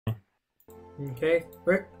Okay,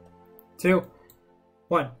 3, 2,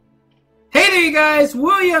 1. Hey there, you guys!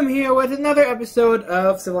 William here with another episode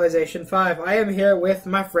of Civilization 5. I am here with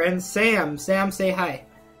my friend Sam. Sam, say hi.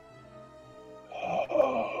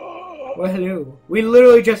 Well, hello. We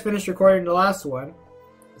literally just finished recording the last one,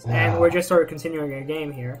 and we're just sort of continuing our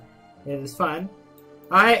game here. It is fun.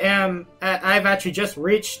 I've actually just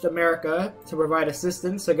reached America to provide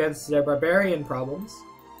assistance against their barbarian problems.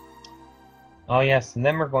 Oh yes, and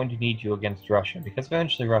then we're going to need you against Russia, because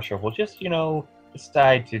eventually Russia will just,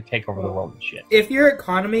 decide to take over the world and shit. If your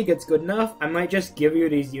economy gets good enough, I might just give you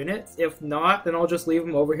these units. If not, then I'll just leave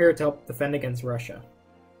them over here to help defend against Russia.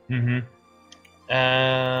 I mean,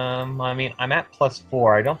 I'm at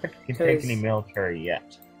 +4. I don't think I can take any military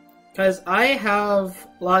yet. Because I have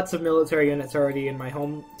lots of military units already in my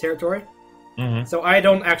home territory. Mm-hmm. So I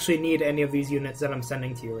don't actually need any of these units that I'm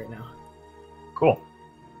sending to you right now. Cool.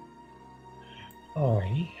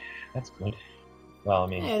 Alrighty. That's good. Well, I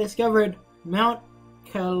mean... I discovered Mount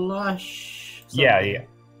Kailash.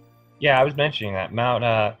 Yeah, I was mentioning that. Mount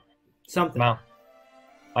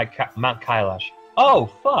Kailash. Oh,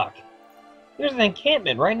 fuck! There's an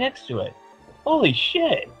encampment right next to it. Holy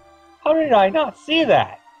shit! How did I not see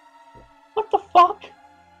that? What the fuck?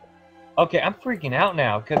 Okay, I'm freaking out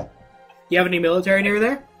now, because... You have any military near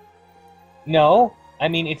there? No. I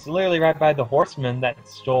mean, it's literally right by the horseman that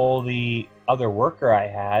stole the other worker I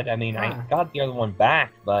had. I mean, I got the other one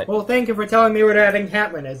back, but... Well, thank you for telling me where that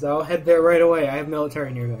encampment is. I'll head there right away. I have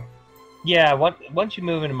military near there. Yeah, once you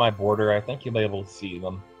move into my border, I think you'll be able to see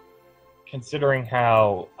them. Considering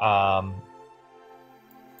how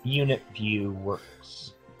unit view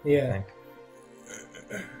works. Yeah.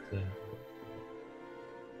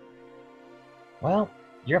 Well,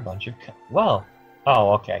 you're a bunch of... Well...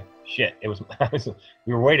 Oh, okay. Shit, it was...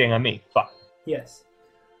 you were waiting on me. Fuck. Yes.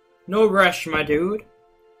 No rush, my dude.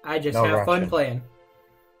 I just have fun playing.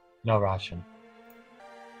 No Russian.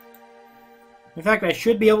 In fact, I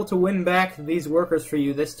should be able to win back these workers for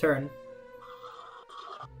you this turn.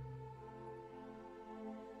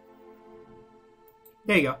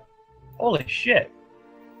 There you go. Holy shit.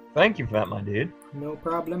 Thank you for that, my dude. No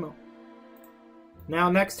problemo.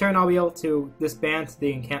 Now, next turn, I'll be able to disband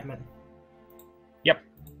the encampment. Yep.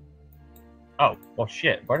 Oh, well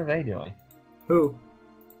shit, what are they doing? Who?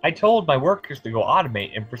 I told my workers to go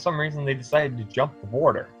automate, and for some reason they decided to jump the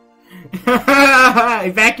border.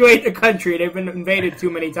 Evacuate the country, they've been invaded too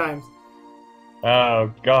many times.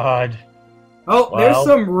 Oh, God. Oh, well, there's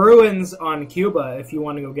some ruins on Cuba, if you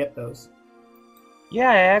want to go get those. Yeah,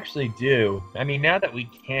 I actually do. I mean, now that we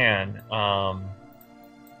can,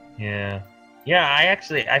 yeah. Yeah,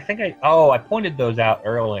 I think I pointed those out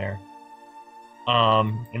earlier.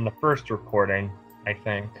 In the first recording, I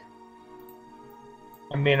think.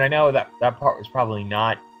 I mean, I know that part was probably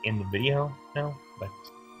not in the video, no, but...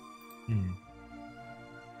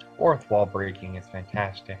 Fourth wall breaking is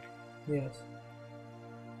fantastic. Yes.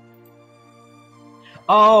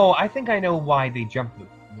 Oh, I think I know why they jumped the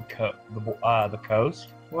coast.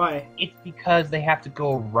 Why? It's because they have to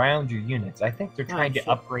go around your units. I think they're trying to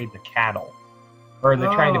upgrade the cattle. Or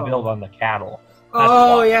they're trying to build on the cattle.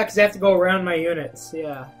 Oh, yeah, because they have to go around my units,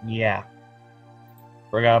 yeah. Yeah.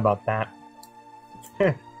 Forgot about that.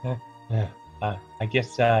 I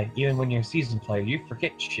guess even when you're a seasoned player, you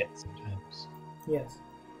forget shit sometimes. Yes.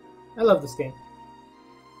 I love this game.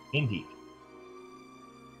 Indeed.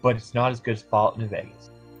 But it's not as good as Fallout New Vegas.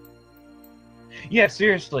 Yeah,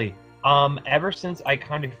 seriously. Ever since I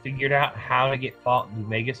kind of figured out how to get Fallout New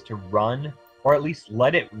Vegas to run, or at least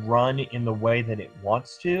let it run in the way that it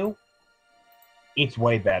wants to, it's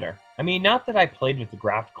way better. I mean, not that I played with the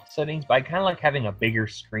graphical settings, but I kind of like having a bigger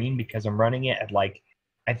screen because I'm running it at like,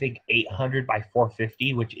 I think 800 by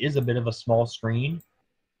 450, which is a bit of a small screen.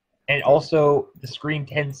 And also, the screen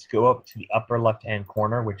tends to go up to the upper left-hand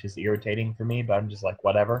corner, which is irritating for me, but I'm just like,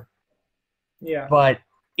 whatever. Yeah. But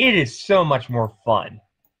it is so much more fun.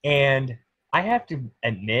 And I have to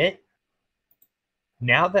admit,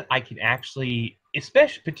 now that I can actually,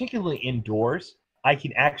 particularly indoors, I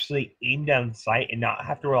can actually aim down the sight and not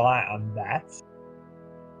have to rely on that.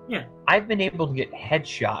 Yeah. I've been able to get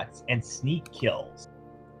headshots and sneak kills.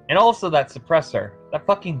 And also that suppressor. That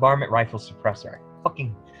fucking varmint rifle suppressor.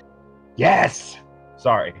 Fucking... Yes!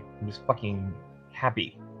 Sorry. I'm just fucking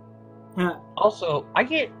happy. Also, I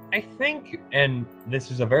think, and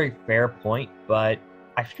this is a very fair point, but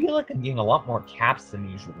I feel like I'm getting a lot more caps than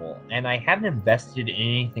usual. And I haven't invested in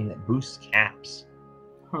anything that boosts caps.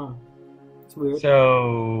 Huh. Weird.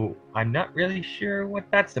 So, I'm not really sure what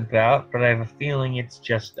that's about, but I have a feeling it's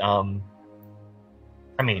just, I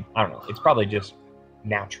mean, I don't know. It's probably just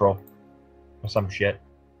natural or some shit.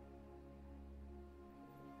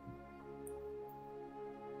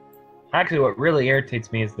 Actually, what really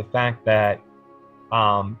irritates me is the fact that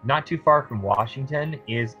not too far from Washington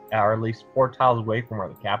is, or at least 4 tiles away from where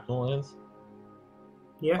the Capitol is,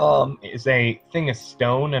 is a thing of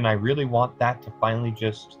stone, and I really want that to finally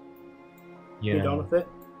just, Be done with it?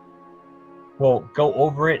 Well, go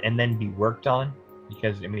over it and then be worked on,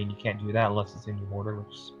 because, I mean, you can't do that unless it's in your order,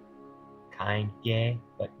 which is kind of gay,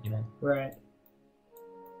 but, you know. Right.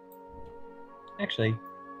 Actually,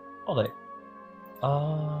 hold it.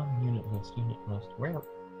 Unit list. Where the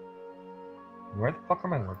fuck are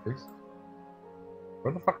my workers?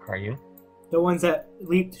 Where the fuck are you? The ones that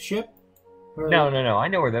leaped ship? Or... No. I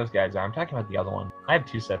know where those guys are. I'm talking about the other one. I have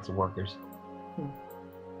 2 sets of workers.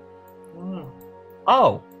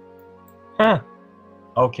 Oh! Huh.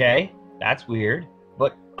 Okay. That's weird.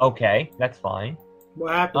 But, okay. That's fine.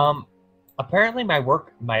 What happened? Apparently my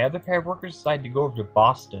other pair of workers decided to go over to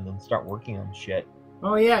Boston and start working on shit.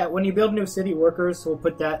 Oh yeah, when you build a new city, workers will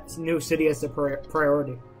put that new city as a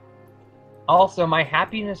priority. Also, my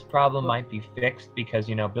happiness problem might be fixed because,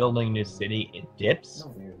 you know, building a new city, it dips.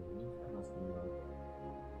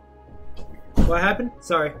 What happened?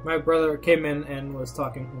 Sorry, my brother came in and was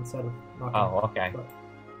talking instead of talking. Oh, okay.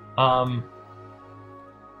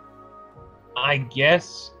 I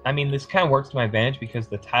guess, I mean, this kind of works to my advantage because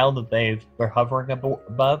the tile that they're hovering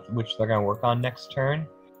above, which they're going to work on next turn,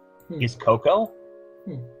 is Cocoa,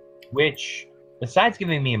 which, besides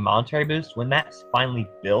giving me a monetary boost, when that's finally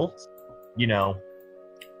built, you know,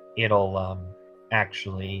 it'll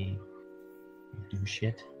actually do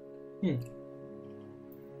shit.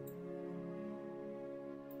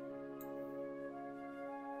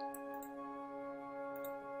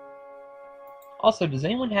 Also, does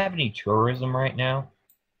anyone have any tourism right now?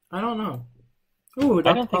 I don't know. Ooh,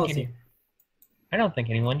 I don't think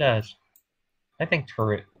anyone does. I think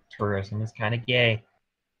tourism is kind of gay.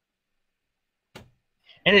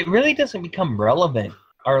 And it really doesn't become relevant,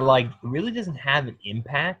 or, like, really doesn't have an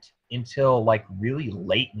impact until, like, really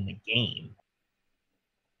late in the game.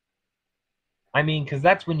 I mean, because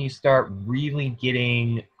that's when you start really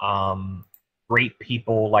getting great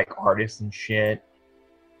people, like artists and shit.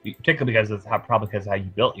 Particularly because it's probably because how you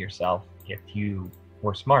built yourself, if you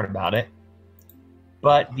were smart about it.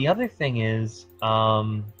 But the other thing is,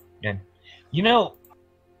 and you know,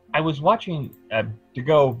 I was watching to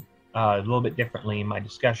go a little bit differently in my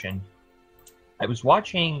discussion. I was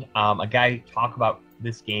watching a guy talk about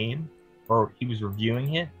this game, or he was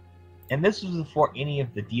reviewing it, and this was before any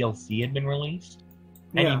of the DLC had been released.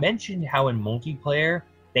 And he mentioned how in multiplayer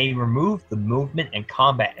they removed the movement and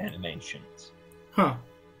combat animations. Huh.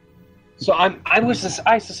 So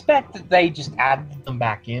I suspect that they just added them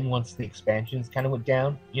back in once the expansions kind of went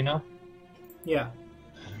down, you know? Yeah.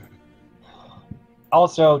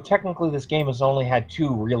 Also, technically this game has only had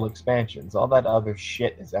 2 real expansions. All that other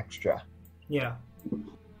shit is extra. Yeah.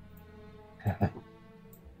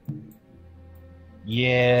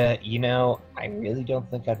 Yeah, you know, I really don't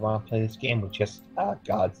think I'd want to play this game with just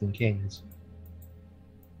Gods and Kings.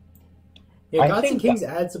 Yeah, Gods and Kings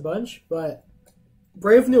adds a bunch, but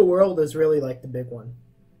Brave New World is really like the big one.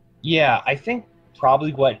 Yeah, I think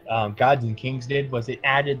probably what Gods and Kings did was it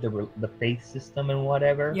added the faith system and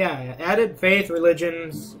whatever. Yeah, added faith,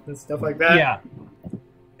 religions, and stuff like that. Yeah.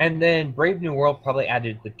 And then Brave New World probably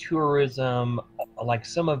added the tourism, like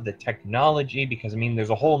some of the technology, because, I mean,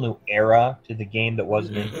 there's a whole new era to the game that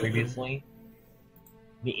wasn't in previously.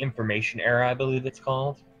 The information era, I believe it's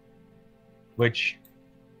called. Which,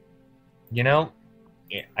 you know,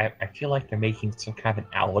 I feel like they're making some kind of an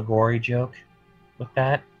allegory joke with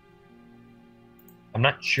that. I'm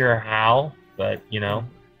not sure how, but, you know.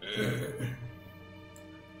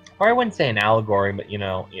 Or I wouldn't say an allegory, but, you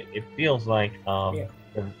know, it feels like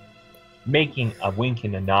they're making a wink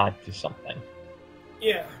and a nod to something.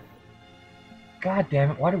 Yeah. God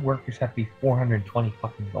damn it, why do workers have to be 420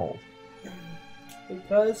 fucking gold?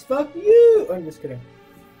 Because fuck you! I'm just kidding.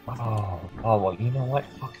 Oh, well, you know what?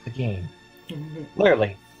 Fuck the game.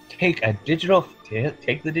 Literally, take the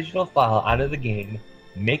digital file out of the game,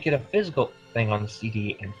 make it a physical thing on the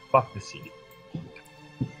CD, and fuck the CD.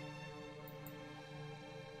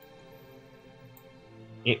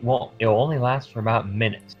 It'll only last for about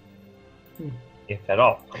minutes, if at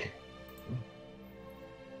all.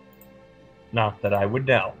 Not that I would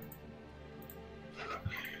know.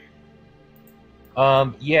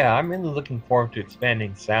 Yeah, I'm really looking forward to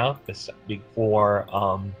expanding south before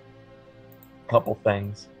couple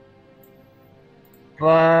things.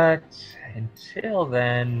 But until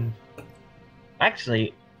then,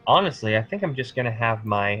 actually, honestly, I think I'm just gonna have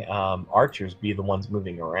my archers be the ones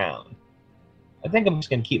moving around. I think I'm just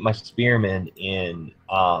gonna keep my spearmen in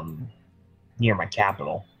near my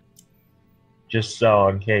capital. Just so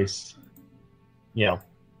in case, you know,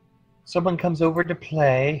 someone comes over to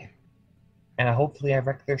play, and hopefully I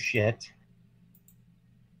wreck their shit.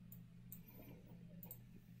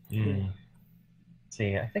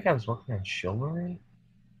 See, I think I was working on chivalry.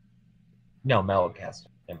 No, Mellowcast.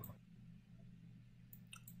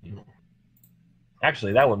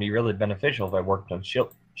 Actually, that would be really beneficial if I worked on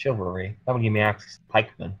chivalry. That would give me access to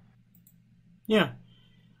pikemen. Yeah.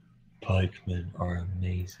 Pikemen are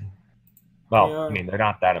amazing. Well, I mean, they're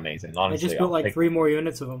not that amazing, honestly. I just built like 3 more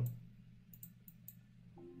units of them.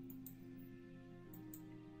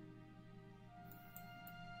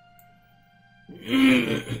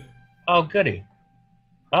 Oh, goody.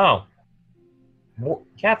 Oh.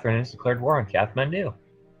 Catherine has declared war on Kathmandu.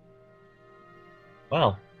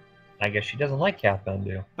 Well, I guess she doesn't like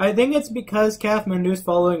Kathmandu. I think it's because Kathmandu's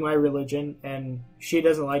following my religion, and she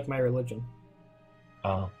doesn't like my religion.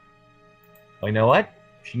 Oh. Well, you know what?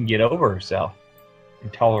 She can get over herself.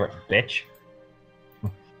 Intolerant bitch.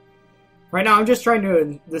 Right now, I'm just trying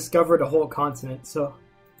to discover the whole continent, so...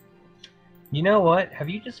 You know what? Have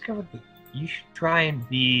you discovered that you should try and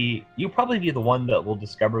be... You'll probably be the one that will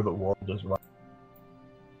discover the world is right.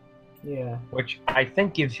 Yeah. Which I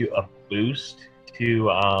think gives you a boost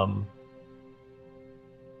to,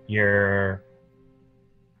 your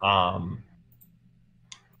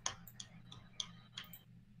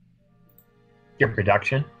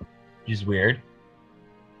production, which is weird.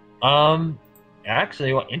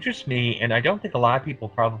 Actually, what interests me, and I don't think a lot of people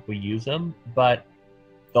probably use them, but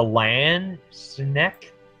the Land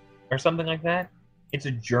Snack or something like that. It's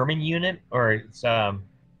a German unit, or it's a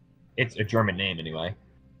German name anyway.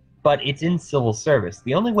 But it's in civil service.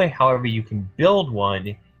 The only way, however, you can build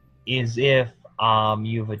one is if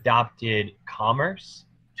you've adopted commerce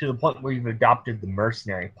to the point where you've adopted the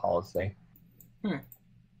mercenary policy.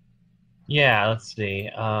 Yeah, let's see.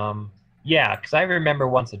 Yeah, because I remember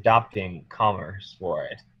once adopting commerce for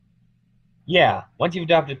it. Yeah, once you've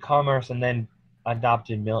adopted commerce and then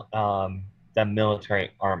adopted the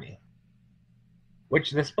military army,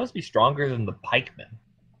 which they're supposed to be stronger than the pikemen.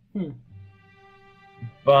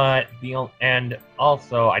 But and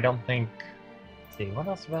also I don't think. Let's see, what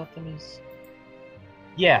else about them is?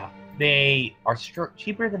 Yeah, they are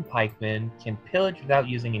cheaper than pikemen, can pillage without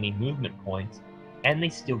using any movement points, and they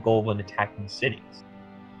steal gold when attacking cities.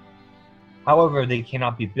 However, they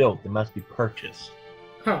cannot be built; they must be purchased.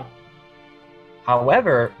 Huh.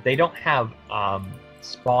 However, they don't have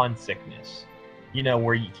spawn sickness. You know,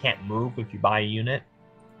 where you can't move if you buy a unit.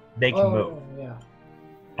 They can move. Yeah.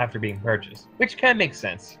 After being purchased, which kind of makes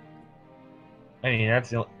sense. I mean,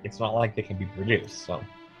 it's not like they can be produced, so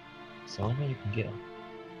I know you can get them.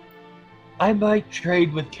 I might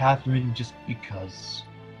trade with Catherine just because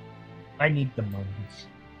I need the monies.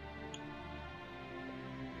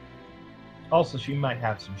 Also, she might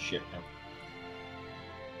have some shit now.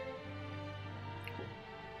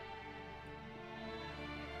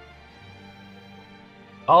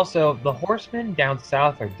 Also, the horsemen down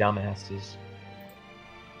south are dumbasses.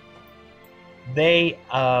 They,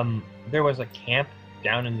 there was a camp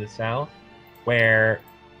down in the south where,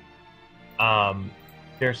 there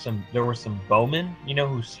were some bowmen, you know,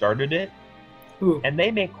 who started it? Ooh. And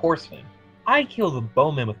they make horsemen. I kill the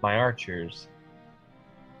bowmen with my archers.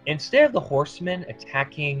 Instead of the horsemen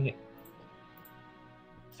attacking...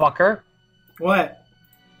 Fucker. What?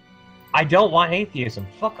 I don't want atheism.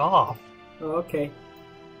 Fuck off. Oh, okay.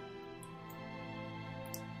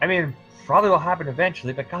 I mean, probably will happen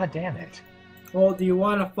eventually, but god damn it. Well, do you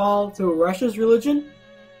want to fall to Russia's religion?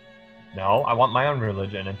 No, I want my own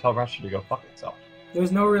religion and tell Russia to go fuck itself.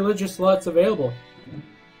 There's no religious slots available.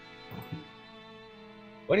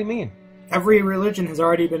 What do you mean? Every religion has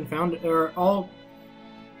already been founded, or all...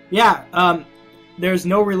 Yeah, there's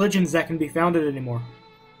no religions that can be founded anymore.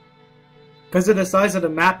 Because of the size of the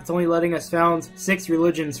map, it's only letting us found 6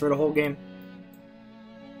 religions for the whole game.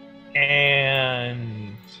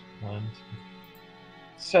 And...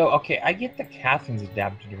 So, okay, I get the Catholics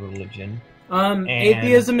adapted to religion.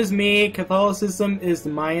 Atheism is me, Catholicism is the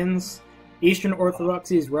Mayans, Eastern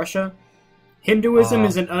Orthodoxy is Russia, Hinduism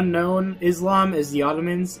is an unknown, Islam is the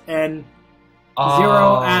Ottomans, and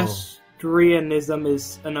Zoroastrianism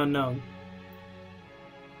is an unknown.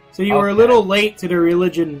 So you were a little late to the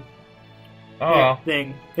religion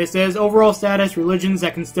thing. It says overall status, religions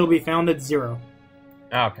that can still be founded, 0.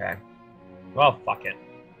 Okay. Well, fuck it.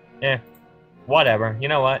 Whatever. You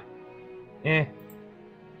know what?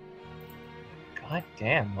 God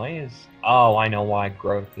damn, why is... Oh, I know why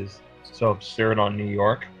growth is so absurd on New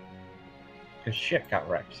York. Because shit got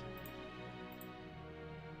wrecked.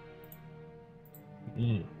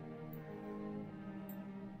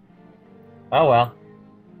 Oh well.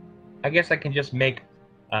 I guess I can just make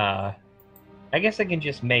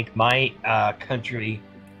my country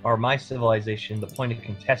or my civilization the point of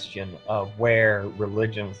contention of where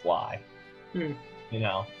religions lie. Hmm. You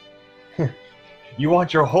know. You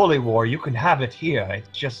want your holy war, you can have it here.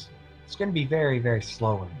 It's going to be very, very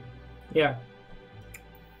slow. Yeah.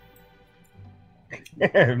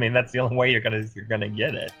 I mean, that's the only way you're gonna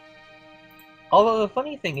get it. Although the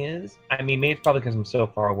funny thing is, I mean, maybe it's probably because I'm so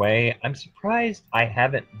far away. I'm surprised I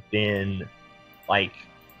haven't been, like,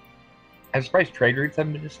 I'm surprised trade routes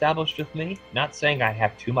haven't been established with me. Not saying I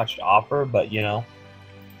have too much to offer, but you know,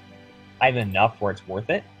 I have enough where it's worth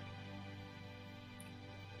it.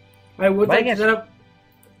 I would like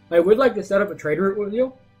to set up a trade route with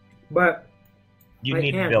you, but you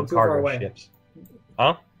need to build cargo ships.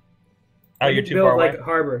 Huh? Oh, you're too far away? Like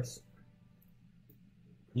harbors.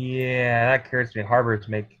 Yeah, that occurs to me. Harbors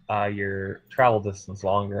make your travel distance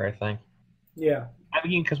longer, I think. Yeah. I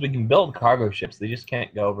mean, because we can build cargo ships, they just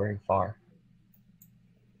can't go very far.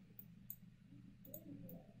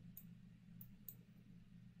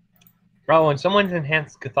 Bro, and someone's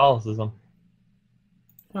enhanced Catholicism.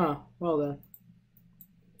 Huh, well then.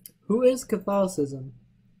 Who is Catholicism?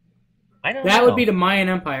 I don't know. That would be the Mayan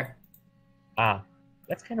Empire. Ah,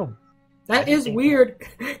 that's kind of... That is weird,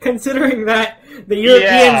 considering that the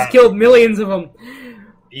Europeans killed millions of them.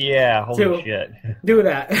 Yeah, holy shit. Do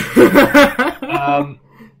that.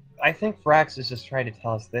 I think Frax is just trying to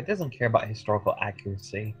tell us that it doesn't care about historical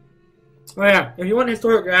accuracy. Oh yeah, if you want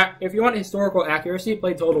historical accuracy,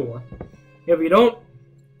 play Total War. If you don't,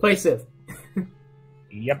 play Civ.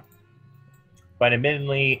 Yep. But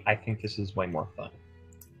admittedly, I think this is way more fun.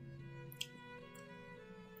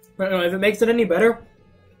 But if it makes it any better,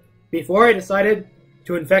 before I decided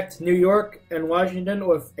to infect New York and Washington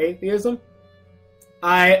with atheism,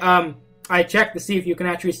 I checked to see if you can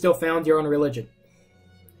actually still found your own religion.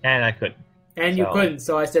 And I couldn't. And you couldn't,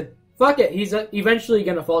 so I said, fuck it, he's eventually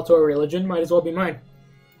going to fall to a religion, might as well be mine.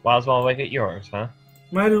 Might as well make it yours, huh?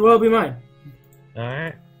 Might as well be mine.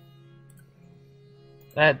 Alright.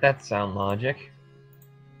 That's sound logic.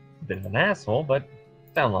 Bit of an asshole, but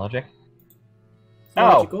sound logic.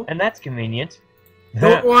 Logical. Oh, and that's convenient.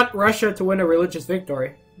 Don't want Russia to win a religious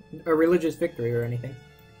victory or anything.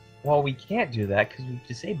 Well, we can't do that because we've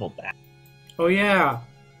disabled that. Oh yeah.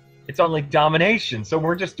 It's on like domination, so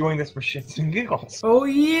we're just doing this for shits and giggles. Oh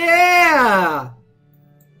yeah.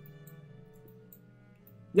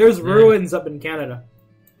 There's ruins up in Canada.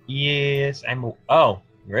 Yes, oh,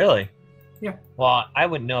 really? Yeah. Well, I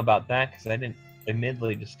wouldn't know about that because I didn't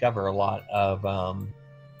admittedly discover a lot of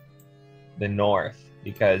the North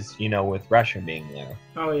because, you know, with Russia being there.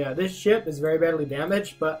 Oh yeah, this ship is very badly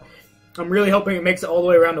damaged, but I'm really hoping it makes it all the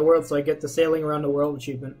way around the world so I get the Sailing Around the World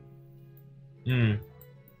achievement.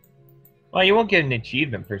 Well, you won't get an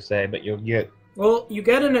achievement per se, but you'll get... Well, you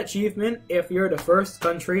get an achievement if you're the first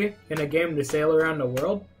country in a game to sail around the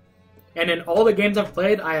world. And in all the games I've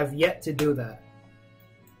played, I have yet to do that.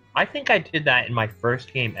 I think I did that in my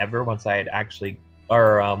first game ever once I had actually...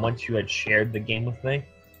 Or once you had shared the game with me.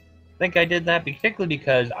 I think I did that particularly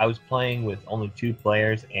because I was playing with only 2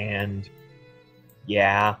 players and...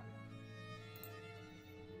 Yeah.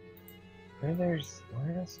 Where are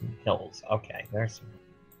some hills? Okay, there's some...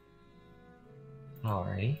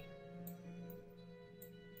 Alrighty.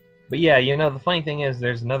 But yeah, you know, the funny thing is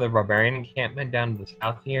there's another barbarian encampment down to the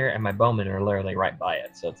south here, and my bowmen are literally right by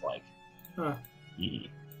it, so it's like... Huh. Yeah.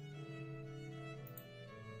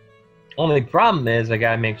 Only problem is I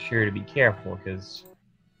gotta make sure to be careful, because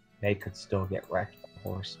they could still get wrecked by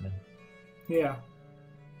horsemen. Yeah.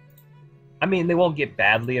 I mean, they won't get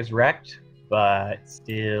badly as wrecked, but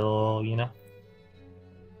still, you know.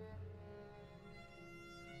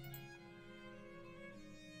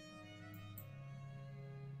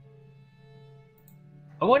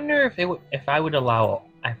 I wonder if I would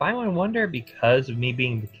wonder because of me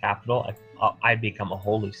being the capital, I'd become a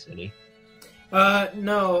holy city.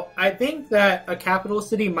 No, I think that a capital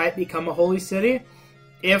city might become a holy city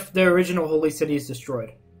if the original holy city is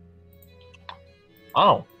destroyed.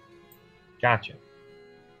 Oh, gotcha.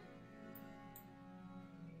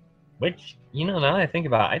 Which, you know, now that I think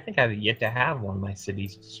about it, I think I've yet to have one of my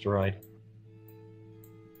cities destroyed.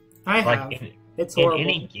 I have. It's horrible. In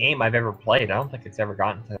any game I've ever played, I don't think it's ever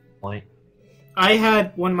gotten to that point. I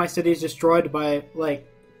had one of my cities destroyed by, like...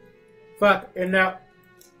 in that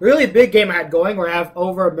really big game I had going where I have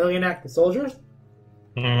over 1 million active soldiers.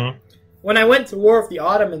 Mm-hmm. When I went to war with the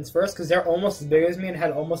Ottomans first, because they're almost as big as me and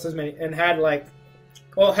had almost as many... And had, like...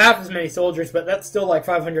 Well, half as many soldiers, but that's still, like,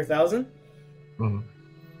 500,000. Mm-hmm.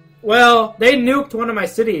 Well, they nuked one of my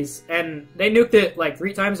cities, and they nuked it like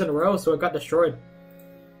 3 times in a row, so it got destroyed.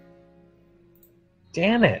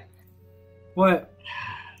 Damn it. What?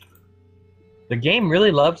 The game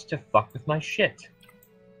really loves to fuck with my shit.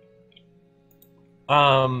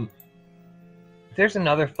 There's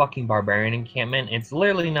another fucking barbarian encampment. It's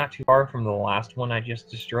literally not too far from the last one I just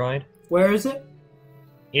destroyed. Where is it?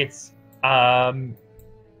 It's, kind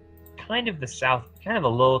of a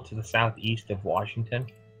little to the southeast of Washington.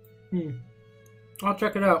 I'll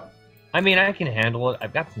check it out. I mean, I can handle it.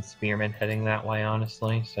 I've got some spearmen heading that way,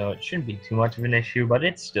 honestly, so it shouldn't be too much of an issue, but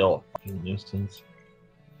it's still a fucking nuisance.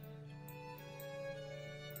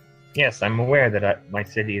 Yes, I'm aware that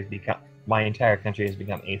my entire country has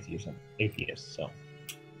become atheist, so.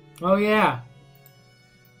 Oh, yeah.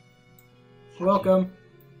 Welcome.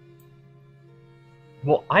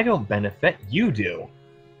 Well, I don't benefit, you do.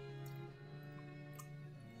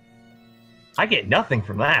 I get nothing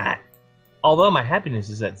from that. Although my happiness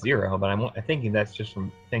is at 0, but I'm thinking that's just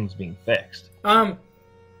from things being fixed.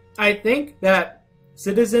 I think that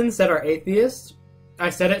citizens that are atheists, I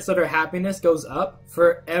said it so their happiness goes up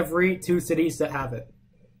for every 2 cities that have it.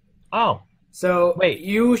 Oh. So wait,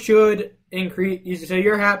 you should increase. So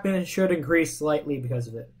your happiness should increase slightly because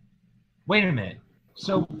of it. Wait a minute.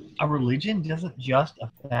 So a religion doesn't just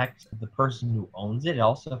affect the person who owns it; it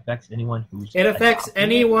also affects anyone who's. It affects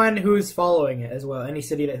anyone who's following it as well. Any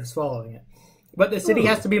city that is following it, but the city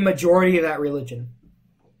has to be majority of that religion.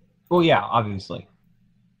 Well, yeah, obviously,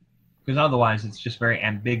 because otherwise it's just very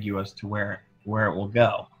ambiguous to where it will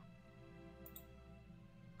go.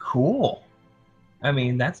 Cool. I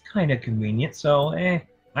mean, that's kind of convenient. So,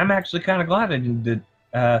 I'm actually kind of glad I did.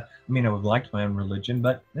 I mean, I would like my own religion,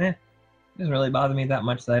 but it doesn't really bother me that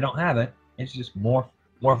much that I don't have it. It's just more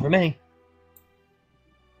for me.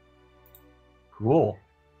 Cool.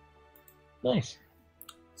 Nice.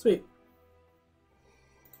 Sweet.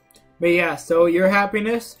 But yeah, so your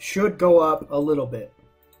happiness should go up a little bit.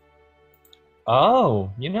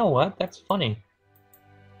 Oh, you know what? That's funny.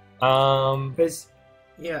 Because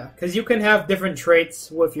you can have different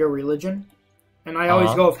traits with your religion, and I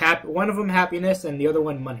always go with one of them happiness and the other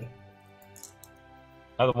one money.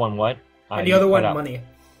 Other one what? And the other one money.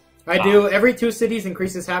 I do every 2 cities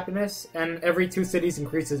increases happiness, and every 2 cities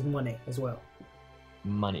increases money as well.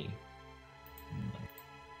 Money.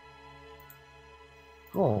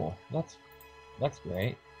 Cool. That's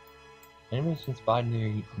great. Enemies been spotted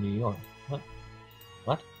near New York.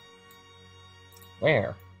 What?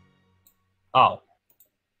 Where? Oh.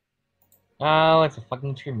 Oh, it's a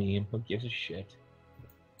fucking Tremere. Who gives a shit?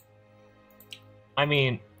 I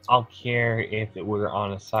mean, I'll care if it were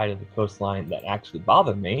on a side of the coastline that actually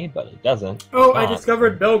bothered me, but it doesn't. Oh, I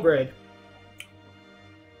discovered Belgrade.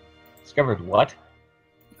 Discovered what?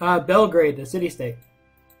 Belgrade, the city-state.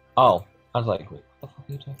 Oh, I was like, wait, what the fuck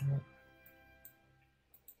are you talking about?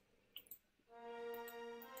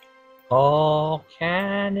 Oh,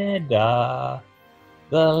 Canada,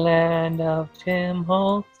 the land of Tim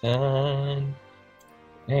Horton.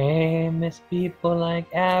 Famous people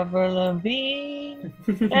like Avril Lavigne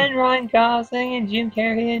and Ryan Gosling and Jim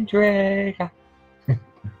Carrey and Drake.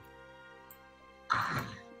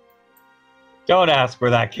 Don't ask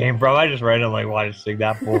where that came from. I just randomly wanted to sing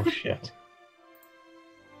that bullshit.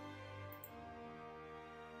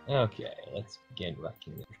 Okay, let's begin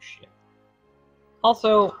wrecking their shit.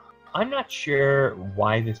 Also, I'm not sure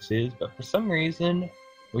why this is, but for some reason,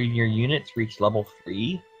 when your units reach level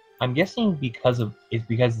 3, I'm guessing because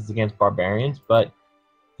it's against barbarians, but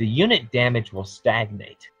the unit damage will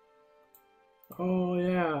stagnate. Oh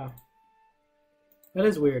yeah, that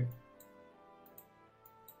is weird.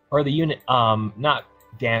 Or the unit, not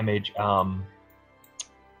damage,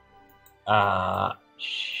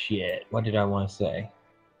 shit. What did I want to say?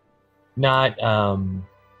 Not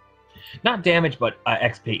damage, but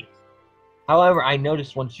XP. However, I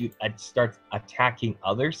noticed once you start attacking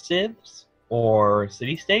other civs or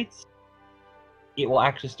city-states, it will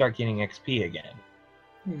actually start getting XP again.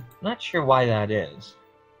 Not sure why that is,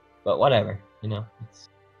 but whatever, you know, it's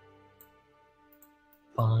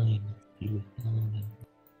fine.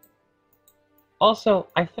 Also,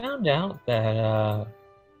 I found out that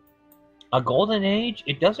a golden age,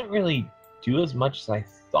 it doesn't really do as much as I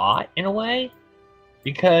thought in a way,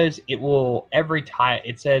 because it will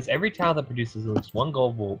it says every tile that produces at least 1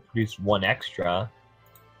 gold will produce 1 extra.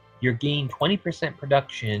 You're gain 20%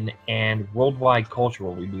 production, and worldwide culture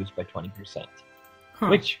will be boosted by 20%.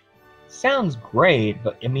 Which sounds great,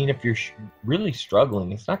 but I mean, if you're really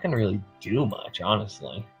struggling, it's not going to really do much,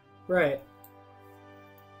 honestly. Right.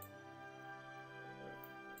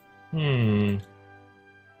 I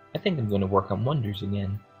think I'm going to work on wonders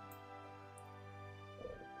again.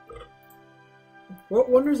 What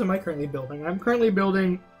wonders am I currently building? I'm currently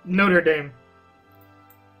building Notre Dame.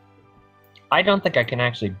 I don't think I can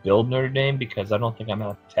actually build Notre Dame because I don't think I'm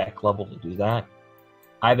at tech level to do that.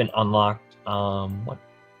 I haven't unlocked, what?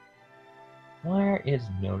 Where is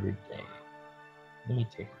Notre Dame? Let me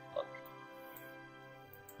take a look.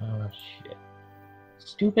 Oh, shit.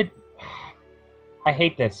 Stupid. I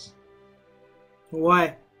hate this.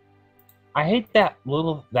 Why? I hate that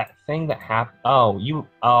thing that happened.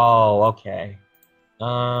 Oh, okay.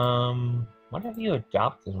 What have you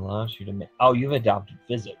adopted allows you to make? Oh, you've adopted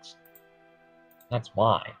physics. That's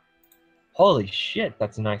why. Holy shit,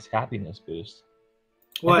 that's a nice happiness boost.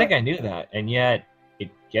 What? I think I knew that, and yet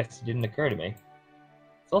it didn't occur to me.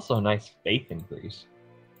 It's also a nice faith increase.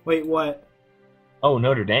 Wait, what? Oh,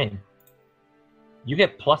 Notre Dame. You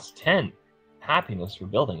get plus 10 happiness for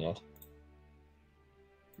building it.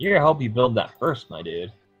 You're gonna hope you build that first, my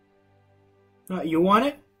dude. You want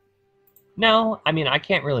it? No, I mean, I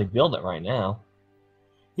can't really build it right now.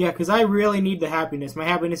 Yeah, because I really need the happiness. My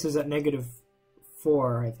happiness is at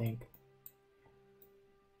 -4, I think.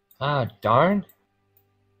 Ah, darn.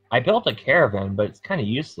 I built a caravan, but it's kind of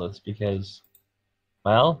useless because,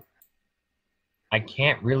 well, I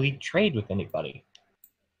can't really trade with anybody.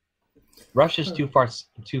 Russia's too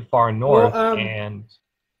far north, Well, and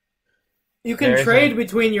you can trade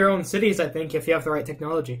between your own cities, I think, if you have the right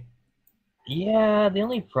technology. yeah, the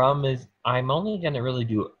only problem is it's only gonna really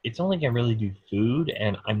do food,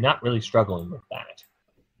 and I'm not really struggling with that.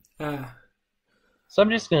 So I'm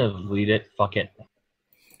just gonna delete it. Fuck it.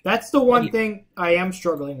 That's the one thing I am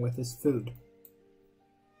struggling with is food.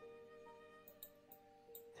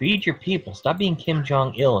 Feed your people. Stop being Kim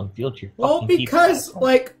Jong-il and feed your fucking Well, because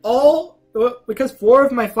people. because 4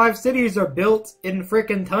 of my 5 cities are built in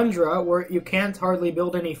frickin' tundra where you can't hardly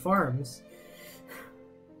build any farms.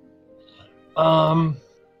 Oh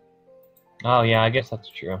yeah, I guess that's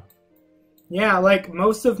true. Yeah, like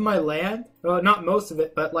most of my land, well, not most of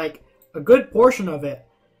it, but like a good portion of it,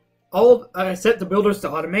 I set the builders to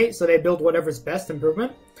automate, so they build whatever's best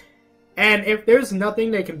improvement. And if there's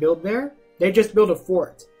nothing they can build there, they just build a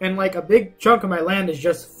fort. And like a big chunk of my land is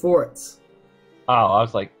just forts. Oh, I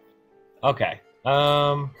was like, okay.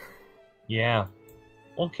 Yeah.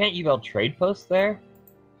 Well, can't you build trade posts there?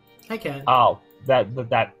 I can. Oh, that's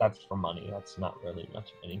for money. That's not really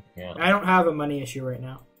much of anything else. I don't have a money issue right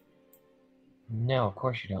now. No, of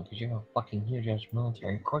course you don't, because you have a fucking huge-ass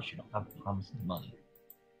military. Of course you don't have the promise of money.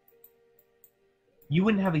 You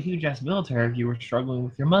wouldn't have a huge-ass military if you were struggling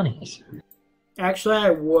with your monies. Actually, I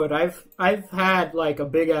would. I've had like a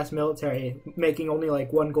big-ass military making only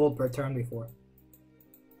like 1 gold per turn before.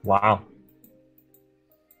 Wow.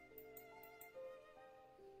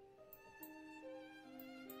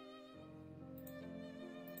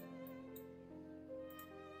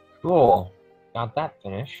 Cool. Got that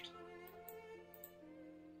finished.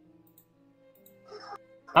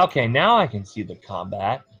 Okay, now I can see the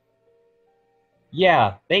combat.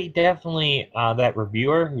 Yeah, they definitely, that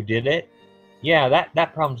reviewer who did it, yeah,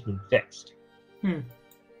 that problem's been fixed.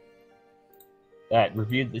 That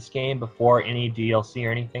reviewed this game before any DLC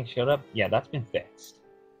or anything showed up, yeah, that's been fixed.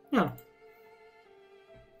 Huh.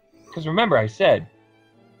 Because remember, I said,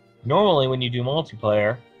 normally when you do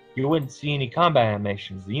multiplayer, you wouldn't see any combat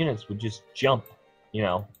animations. The units would just jump,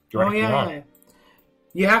 directly on. Yeah.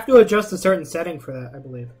 You have to adjust a certain setting for that, I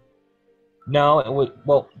believe. No,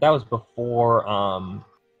 that was before,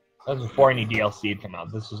 any DLC had come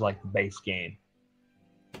out. This was like the base game.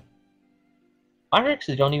 I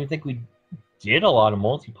actually don't even think we did a lot of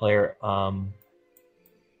multiplayer,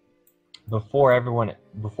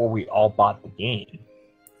 before we all bought the game.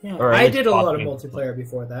 Yeah, I did a lot of multiplayer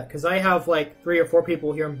before that, because I have like 3 or 4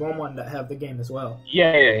 people here in Beaumont that have the game as well.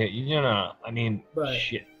 Yeah, I mean, but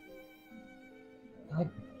shit. How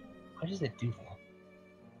does it do that?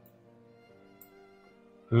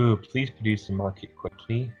 Ooh, please produce and market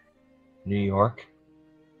quickly. New York.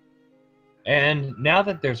 And now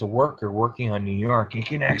that there's a worker working on New York, it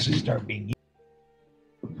can actually start being...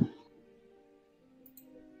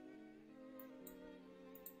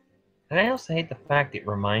 And I also hate the fact it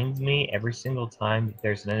reminds me every single time that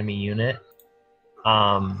there's an enemy unit.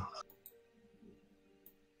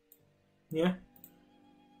 Yeah.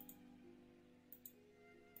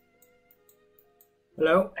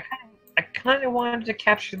 Hello? I kind of wanted to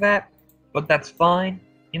capture that, but that's fine,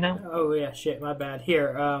 Oh yeah, shit, my bad.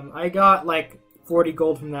 Here, I got like 40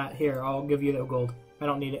 gold from that. Here, I'll give you the gold. I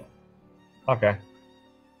don't need it. Okay.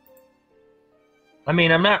 I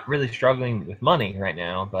mean, I'm not really struggling with money right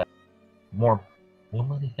now, but more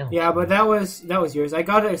money helps. Yeah, but that was yours. I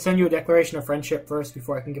gotta send you a declaration of friendship first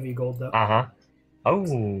before I can give you gold, though. Uh-huh.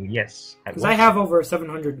 Oh, yes. Because I have over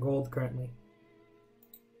 700 gold currently.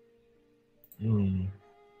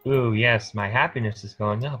 Ooh, yes, my happiness is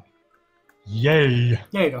going up. Yay!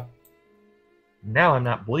 There you go. Now I'm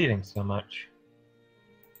not bleeding so much.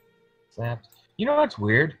 You know what's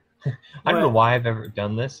weird? I don't know why I've ever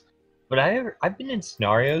done this, but I've been in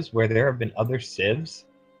scenarios where there have been other civs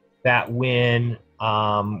that when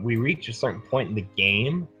we reach a certain point in the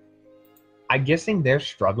game, I'm guessing they're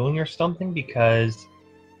struggling or something because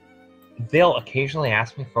they'll occasionally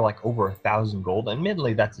ask me for like over 1,000 gold.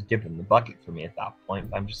 Admittedly, that's a dip in the bucket for me at that point.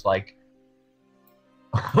 I'm just like,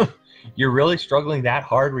 you're really struggling that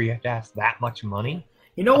hard where you have to ask that much money?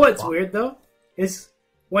 You know what's weird though? Is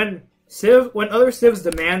when other civs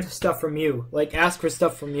demand stuff from you, like ask for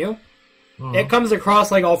stuff from you, it comes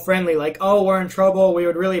across like all friendly, like, oh, we're in trouble, we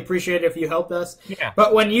would really appreciate it if you helped us. Yeah.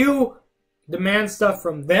 But when you demand stuff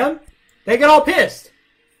from them, they get all pissed.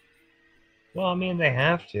 Well, I mean, they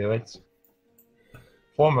have to. It's a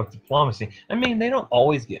form of diplomacy. I mean, they don't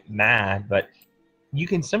always get mad, but you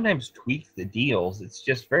can sometimes tweak the deals. It's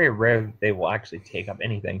just very rare that they will actually take up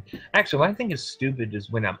anything. Actually, what I think is stupid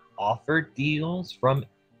is when I'm offered deals from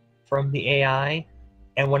the AI,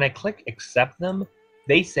 and when I click accept them,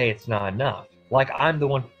 they say it's not enough. Like, I'm the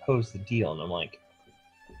one who proposed the deal, and I'm like,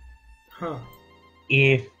 huh.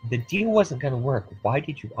 If the deal wasn't going to work, why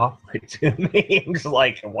did you offer it to me? I'm just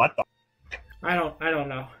like, what the? I don't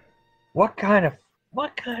know. What kind of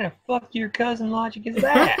fuck your cousin logic is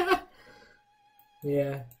that?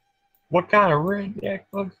 Yeah. What kind of redneck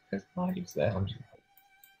fuck your cousin logic is that?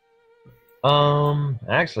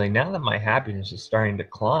 Actually, now that my happiness is starting to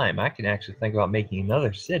climb, I can actually think about making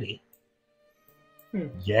another city.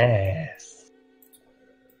 Yes.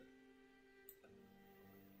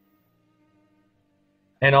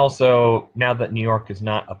 And also, now that New York is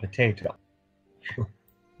not a potato.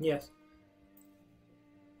 Yes.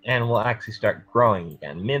 And will actually start growing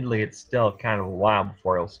again. Admittedly, it's still kind of a while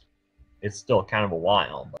before it's still kind of a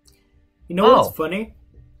while. But... You know what's funny?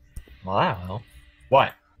 Well, I don't know.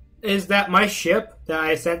 What? Is that my ship that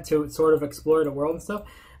I sent to sort of explore the world and stuff,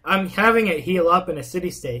 I'm having it heal up in a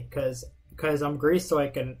city-state because I'm Greece, so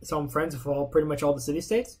I'm friends with pretty much all the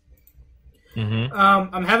city-states. Mm-hmm.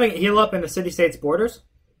 I'm having it heal up in the city-state's borders.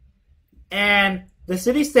 And the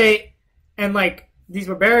city-state and, like, these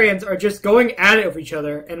barbarians are just going at it with each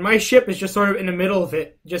other, and my ship is just sort of in the middle of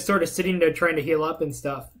it, just sort of sitting there trying to heal up and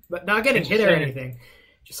stuff, but not getting hit or anything.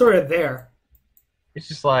 Just sort of there. It's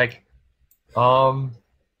just like, I'm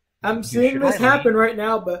seeing this happen right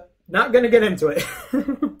now, but not gonna get into it.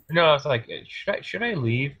 No, it's like, should I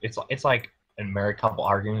leave? It's like a married couple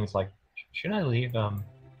arguing. It's like, should I leave? So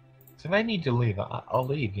if I need to leave, I'll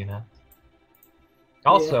leave. You know.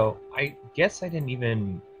 Also, yeah. I guess I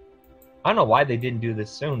don't know why they didn't do this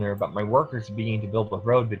sooner, but my workers are beginning to build a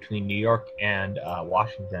road between New York and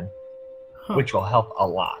Washington, which will help a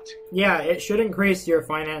lot. Yeah, it should increase your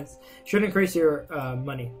finance. Should increase your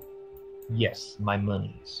money. Yes, my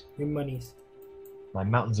monies. Your monies. My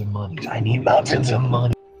mountains of monies. I need mountains of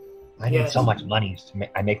money. I need so much money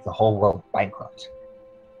to I make the whole world bankrupt.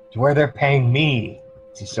 To where they're paying me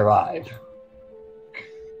to survive.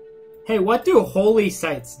 Hey, what do holy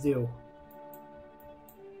sites do?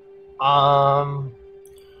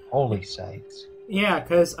 Holy sites. Yeah,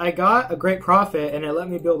 because I got a great profit and it let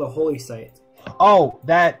me build a holy site. Oh,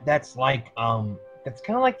 that's like, that's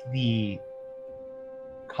kind of like the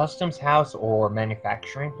customs house or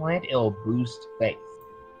manufacturing plant. It'll boost faith.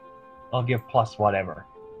 I'll give plus whatever.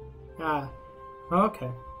 Okay.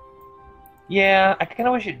 Yeah, I kind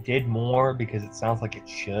of wish it did more because it sounds like it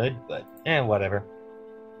should, but whatever.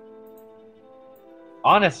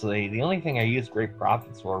 Honestly, the only thing I use great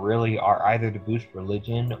profits for really are either to boost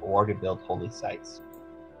religion or to build holy sites.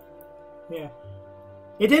 Yeah.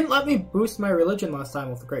 It didn't let me boost my religion last time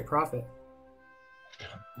with the great profit.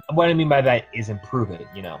 What I mean by that is improve it,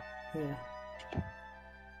 you know. Yeah.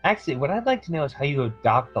 Actually, what I'd like to know is how you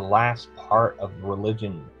adopt the last part of the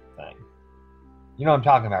religion thing. You know what I'm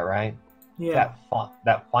talking about, right? Yeah.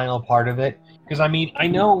 That final part of it. Because, I mean, I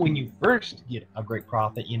know when you first get a great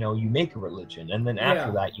profit, you know, you make a religion, and then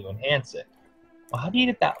after that, you enhance it. Well, how do you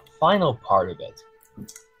get that final part of it?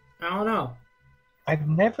 I don't know. I've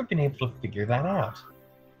never been able to figure that out.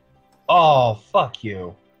 Oh, fuck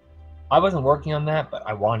you. I wasn't working on that, but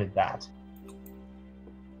I wanted that.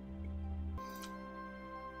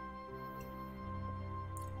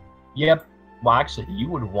 Yep. Well, actually, you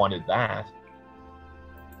would have wanted that.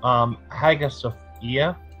 Hagia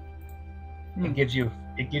Sophia. It gives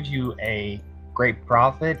you a great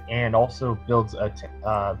profit and also builds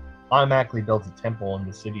automatically builds a temple in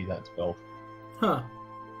the city that's built. Huh.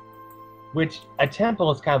 Which, a temple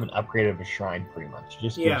is kind of an upgrade of a shrine, pretty much. It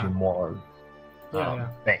just gives you more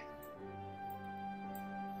faith.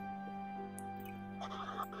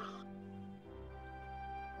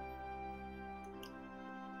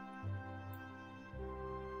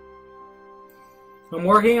 I'm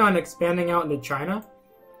working on expanding out into China,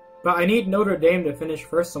 but I need Notre Dame to finish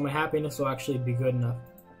first so my happiness will actually be good enough.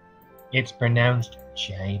 It's pronounced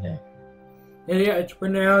China. Yeah, it's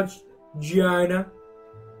pronounced China.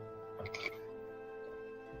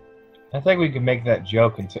 I think we can make that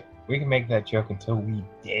joke until we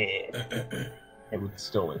did. It would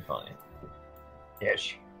still be funny.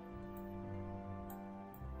 Ish.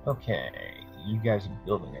 Okay, you guys are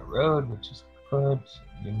building a road, which is good.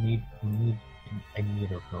 I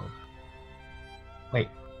need a road. Wait,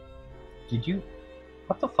 did you?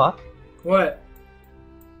 What the fuck? What?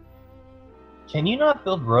 Can you not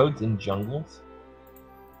build roads in jungles?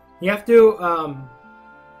 You have to.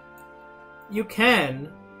 You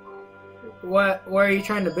can. What? Where are you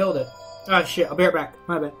trying to build it? Oh shit! I'll be right back.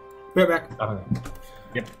 My bad. Be right back. Okay.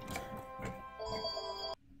 Yep.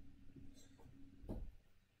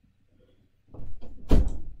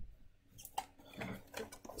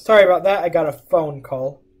 Sorry about that. I got a phone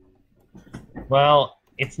call. Well,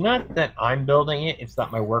 it's not that I'm building it. It's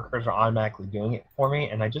that my workers are automatically doing it for me,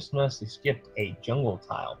 and I just noticed they skipped a jungle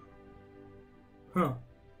tile. Huh.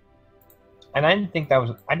 And I didn't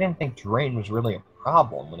think terrain was really a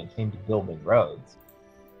problem when it came to building roads.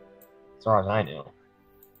 As far as I knew.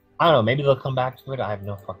 I don't know, maybe they'll come back to it. I have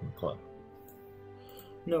no fucking clue.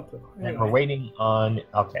 No clue. And Anyway. we're waiting on...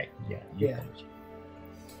 Okay, yeah. Finish.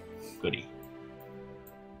 Goody.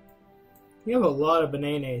 You have a lot of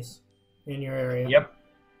bananas in your area. Yep.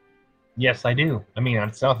 Yes, I do. I mean,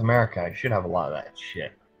 on South America, I should have a lot of that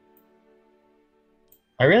shit.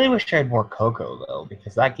 I really wish I had more cocoa, though,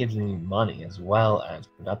 because that gives me money as well as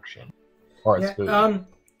production. Or as food.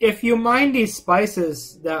 If you mine these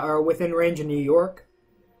spices that are within range in New York,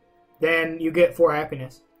 then you get 4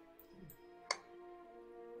 happiness.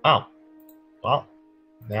 Oh. Well,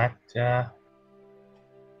 that,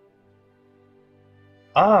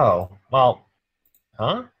 Oh, well,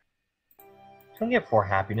 huh? You don't get 4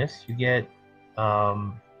 happiness. You get,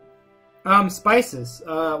 Spices.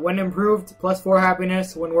 When improved, plus 4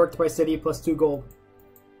 happiness. When worked by city, plus 2 gold.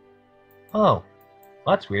 Oh.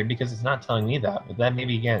 Well, that's weird because it's not telling me that. But then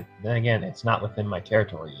then again, it's not within my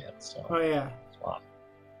territory yet. So. Oh yeah. That's why.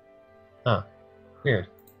 Huh. Weird.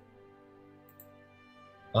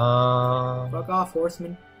 Fuck off,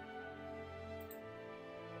 horseman.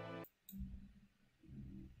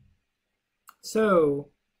 So.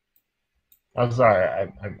 I'm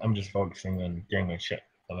sorry. I'm just focusing on getting my shit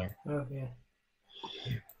together. Oh yeah.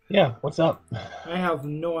 Yeah. What's up? I have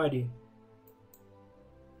no idea.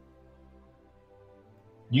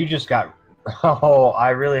 You just got... Oh,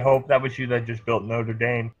 I really hope that was you that just built Notre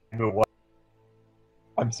Dame.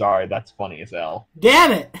 I'm sorry, that's funny as hell.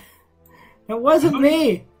 Damn it! It wasn't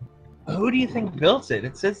me! Who do you think built it?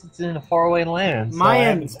 It says it's in a faraway land.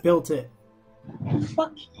 Mayans built it.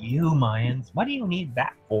 Fuck you, Mayans. What do you need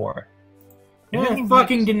that for? I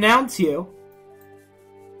fucking denounce you.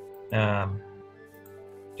 Don't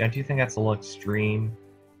you think that's a little extreme?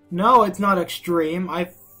 No, it's not extreme. I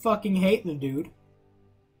fucking hate the dude.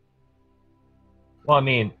 Well, I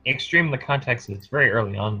mean, extreme in the context is it's very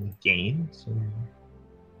early on in the game, so...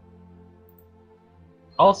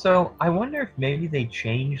 Also, I wonder if maybe they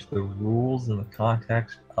changed the rules in the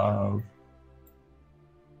context of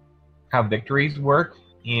how victories work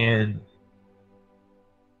in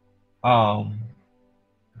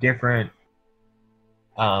different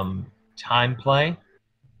time play.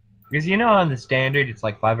 Because you know on the standard it's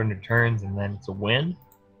like 500 turns and then it's a win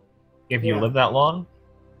if you live that long.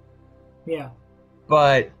 Yeah.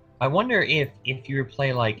 But I wonder if you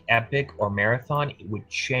play like Epic or Marathon, it would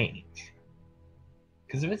change.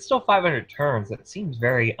 Because if it's still 500 turns, that seems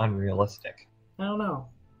very unrealistic. I don't know.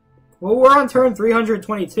 Well, we're on turn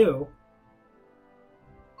 322.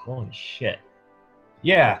 Holy shit.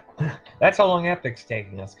 Yeah, that's how long Epic's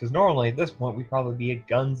taking us. Because normally at this point we'd probably be at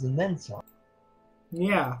guns and then some.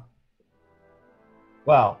 Yeah.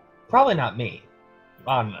 Well, probably not me.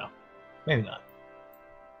 I don't know. Maybe not.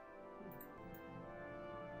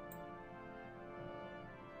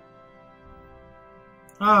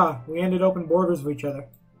 We ended open borders with each other.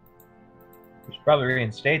 We should probably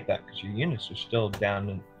reinstate that because your units are still down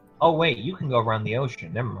in... Oh wait, you can go around the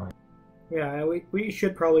ocean. Never mind. Yeah, we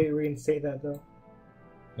should probably reinstate that though.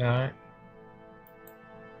 Alright.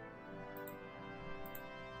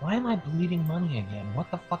 Why am I bleeding money again?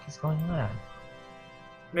 What the fuck is going on?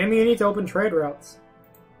 Maybe you need to open trade routes.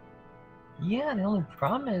 Yeah, the only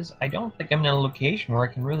problem is I don't think I'm in a location where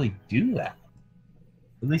I can really do that.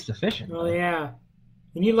 At least efficiently. Oh yeah.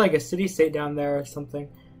 You need like a city-state down there or something.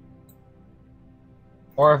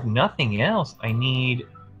 Or if nothing else, I need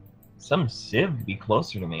some civ to be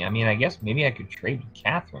closer to me. I mean, I guess maybe I could trade with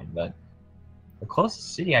Catherine, but the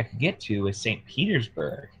closest city I could get to is St.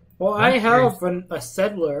 Petersburg. Well, I have a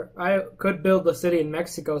settler. I could build a city in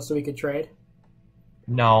Mexico so we could trade.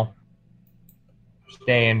 No.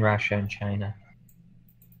 Stay in Russia and China.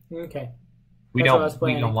 Okay. We want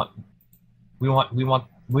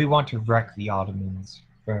to wreck the Ottomans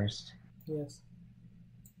first. Yes.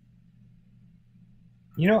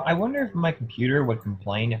 You know, I wonder if my computer would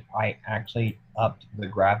complain if I actually upped the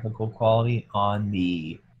graphical quality on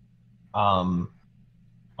the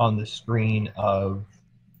screen of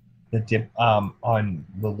the on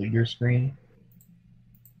the leader screen.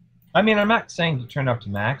 I mean, I'm not saying to turn it up to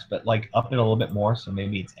max, but like up it a little bit more so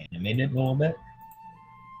maybe it's animated a little bit.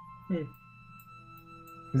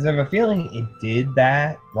 Because I have a feeling it did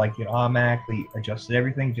that, like it automatically adjusted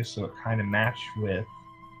everything just so it kind of matched with.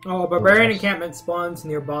 Oh, a barbarian encampment spawns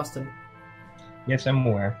near Boston. Yes, I'm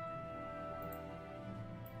aware.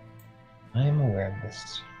 I am aware of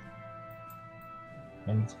this.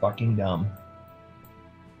 And it's fucking dumb.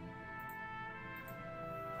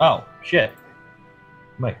 Oh, shit.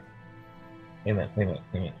 Wait a minute.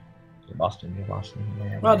 You're Boston.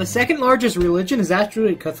 Wow, the second largest religion is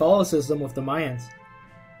actually Catholicism with the Mayans.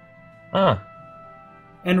 Huh.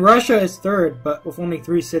 And Russia is third, but with only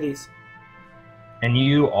 3 cities. And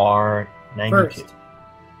you are 92. First.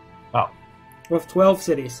 Oh. With 12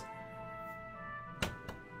 cities.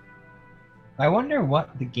 I wonder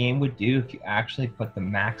what the game would do if you actually put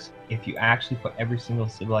every single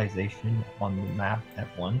civilization on the map at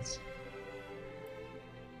once.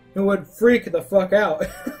 It would freak the fuck out.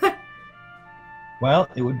 Well,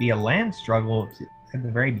 it would be a land struggle at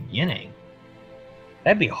the very beginning.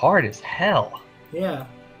 That'd be hard as hell. Yeah.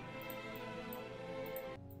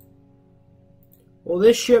 Well,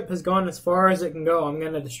 this ship has gone as far as it can go. I'm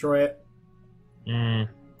gonna destroy it.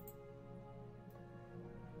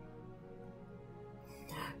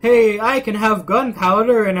 Hey, I can have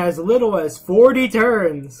gunpowder in as little as 40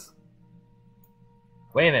 turns.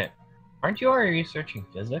 Wait a minute. Aren't you already researching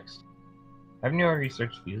physics? Haven't you already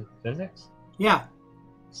researched physics? Yeah.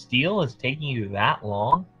 Steel is taking you that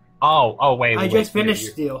long? Oh, wait. I just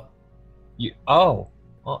finished steel. Well,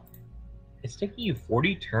 it's taking you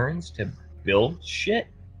 40 turns to build shit?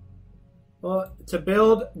 Well, to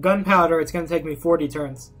build gunpowder, it's going to take me 40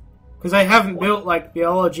 turns. Because I haven't built, like,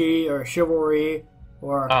 theology or chivalry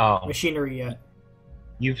or machinery yet.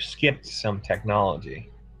 You've skipped some technology.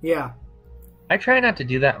 Yeah. I try not to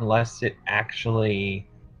do that unless it actually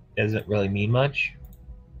doesn't really mean much.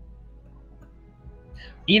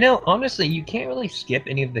 You know, honestly, you can't really skip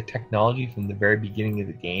any of the technology from the very beginning of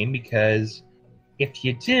the game because if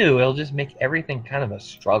you do, it'll just make everything kind of a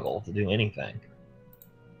struggle to do anything.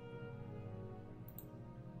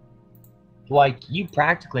 Like, you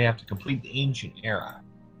practically have to complete the ancient era.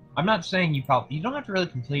 I'm not saying you don't have to really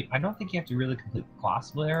complete, I don't think you have to really complete the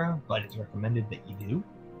classical era, but it's recommended that you do.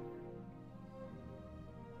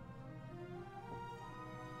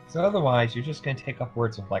 So otherwise, you're just going to take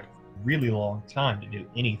upwards of like a really long time to do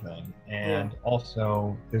anything. And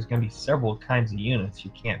also, there's going to be several kinds of units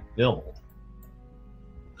you can't build.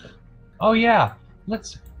 Oh yeah,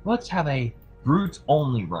 let's have a brutes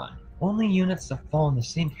only run. Only units that fall in the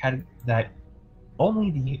same category, that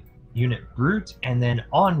only the unit brutes and then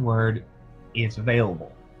onward is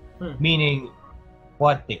available. Meaning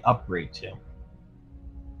what they upgrade to.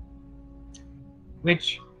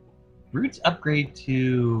 Which brutes upgrade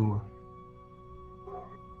to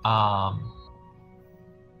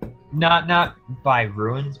not by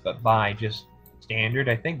ruins, but by just standard.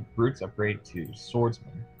 I think brutes upgrade to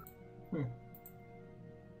swordsman.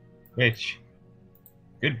 Which,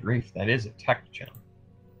 good grief, that is a tech gem.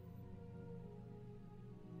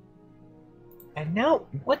 And now,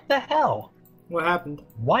 what the hell? What happened?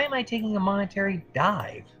 Why am I taking a monetary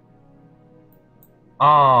dive?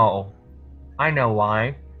 Oh, I know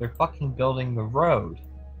why. They're fucking building the road.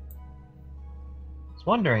 I was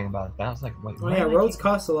wondering about that. I was like, wait, oh yeah, roads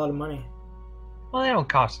cost a lot of money. Well, they don't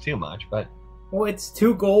cost too much, but... Well, it's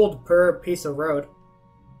 2 gold per piece of road.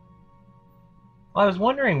 Well, I was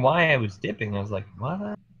wondering why I was dipping. I was like,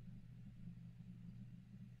 what?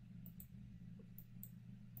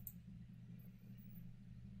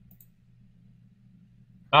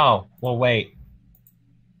 Oh, well, wait.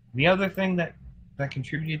 The other thing that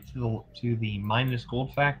contributed to the minus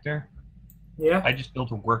gold factor. Yeah. I just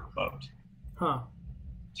built a workboat. Huh.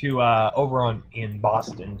 to in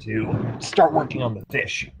Boston to start working on the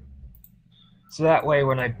fish. So that way,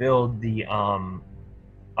 when I build the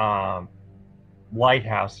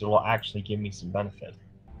lighthouse, it will actually give me some benefit.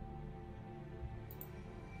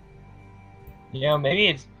 You know, maybe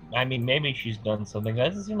it's. I mean, maybe she's done something. It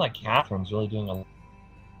doesn't seem like Catherine's really doing a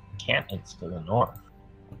encampments to the north.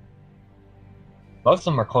 Most of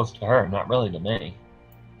them are close to her, not really to me.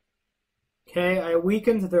 Okay, I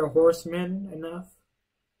weakened their horsemen enough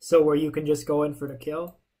so where you can just go in for the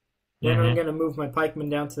kill. Then I'm gonna move my pikemen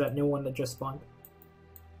down to that new one that just spawned.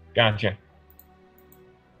 Gotcha.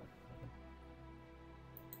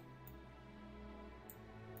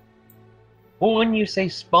 Well, when you say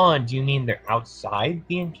spawn, do you mean they're outside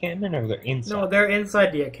the encampment or they're inside? No, they're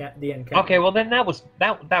inside the encampment. Okay, well then that was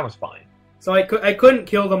fine. So I couldn't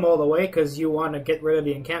kill them all the way because you want to get rid of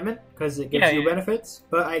the encampment because it gives you benefits.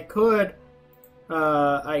 But I could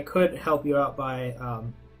help you out by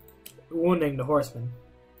wounding the horsemen.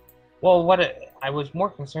 Well, what I was more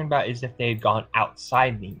concerned about is if they had gone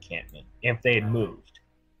outside the encampment, if they had moved.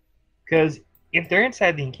 Because if they're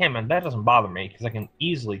inside the encampment, that doesn't bother me because I can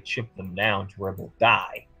easily chip them down to where they'll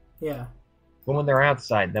die. Yeah. But when they're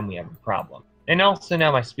outside, then we have a problem. And also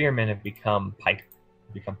now my spearmen have become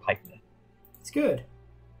pikemen. It's good.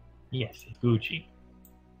 Yes, it's Gucci.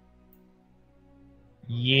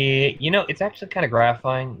 Yeah, you know, it's actually kind of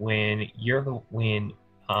gratifying when you're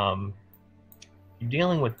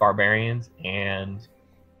dealing with barbarians and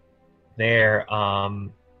they're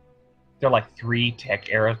like 3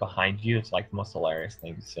 tech arrows behind you. It's like the most hilarious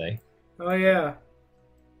thing to say. Oh yeah.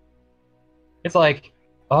 It's like,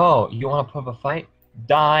 oh, you want to put up a fight?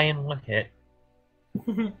 Die in 1 hit.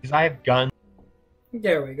 Because I have guns.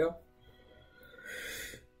 There we go.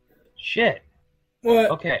 Shit.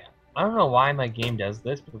 What? Okay, I don't know why my game does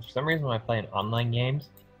this, but for some reason when I play in online games,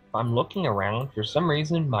 if I'm looking around, for some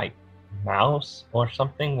reason my mouse or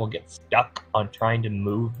something will get stuck on trying to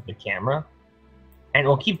move the camera. And it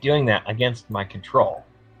will keep doing that against my control.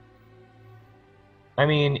 I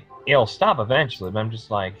mean, it'll stop eventually, but I'm just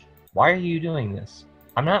like, why are you doing this?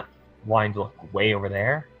 I'm not wanting to look way over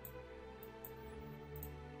there.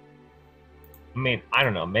 I mean, I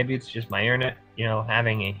don't know. Maybe it's just my internet, you know,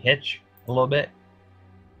 having a hitch a little bit.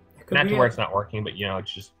 Not to where it's not working, but, you know,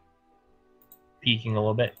 it's just peaking a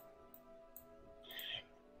little bit.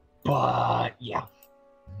 But, yeah.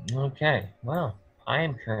 Okay, well,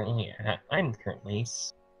 I'm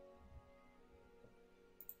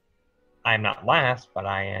not last, but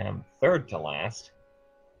I am 3rd to last.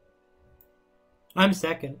 I'm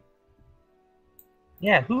 2nd.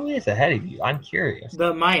 Yeah, who is ahead of you? I'm curious.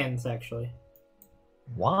 The Mayans, actually.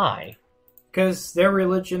 Why? Because their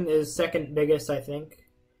religion is 2nd biggest, I think.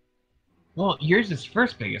 Well, yours is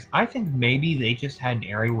 1st biggest. I think maybe they just had an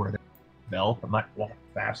area where they developed much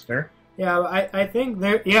faster. Yeah, I think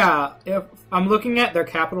they're... Yeah, if I'm looking at their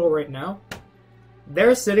capital right now.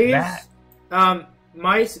 Their cities...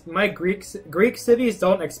 My Greek cities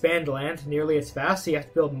don't expand land nearly as fast, so you have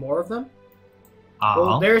to build more of them.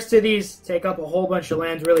 Well, their cities take up a whole bunch of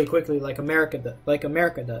land really quickly, like America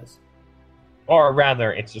does. Or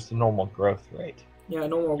rather, it's just a normal growth rate. Yeah,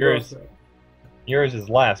 normal growth rate. Yours is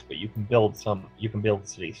less, but you can build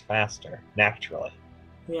cities faster, naturally.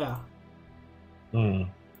 Yeah. I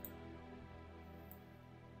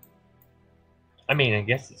mean, I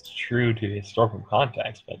guess it's true to historical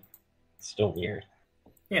context, but it's still weird.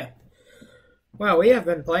 Yeah. Wow, we have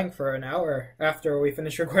been playing for an hour after we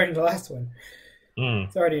finished recording the last one.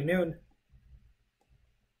 It's already noon.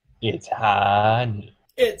 It's high noon.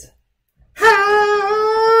 It's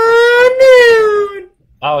high noon!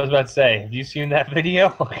 I was about to say, have you seen that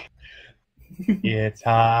video? It's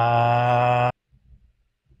high.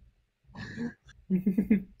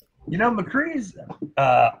 You know, McCree's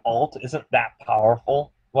ult isn't that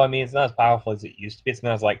powerful. Well, I mean, it's not as powerful as it used to be. It's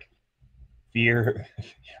not as, like, fear. I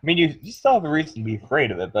mean, you still have a reason to be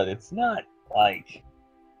afraid of it, but it's not, like...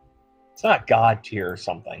 It's not God tier or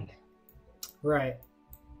something. Right.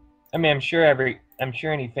 I mean, I'm sure any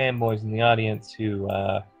fanboys in the audience who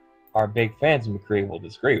are big fans of McCree will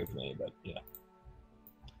disagree with me, but, you know.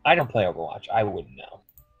 I don't play Overwatch. I wouldn't know.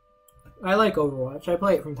 I like Overwatch. I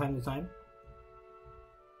play it from time to time.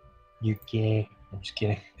 You gay. I'm just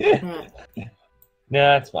kidding. No,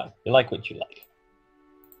 that's fine. You like what you like.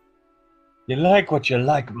 You like what you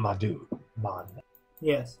like, my dude. Man.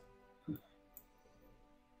 Yes.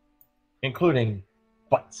 Including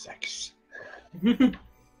butt sex.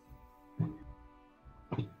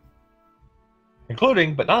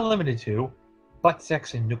 Including, but not limited to, butt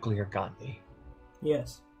sex and nuclear Gandhi.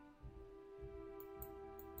 Yes.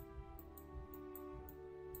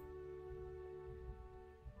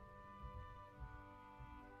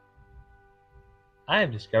 I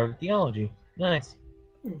have discovered theology. Nice.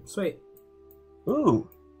 Sweet. Ooh,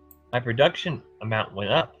 my production amount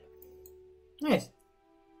went up. Nice.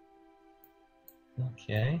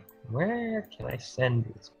 Okay, where can I send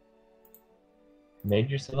this?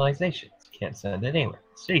 Major civilizations. Can't send it anywhere.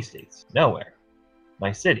 City-states. Nowhere.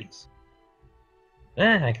 My cities.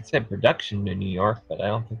 I could send production to New York, but I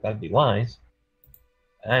don't think that'd be wise.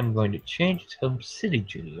 I'm going to change it to city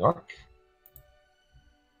to New York.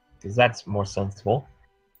 Because that's more sensible.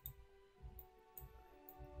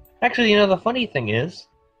 Actually, you know, the funny thing is,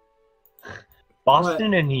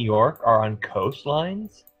 Boston and New York are on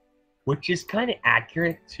coastlines, which is kind of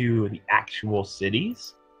accurate to the actual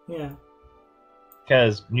cities. Yeah.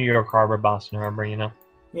 Because New York Harbor, Boston Harbor, you know?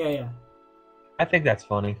 Yeah, yeah. I think that's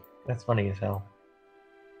funny. That's funny as hell.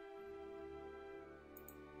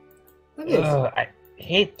 That is. I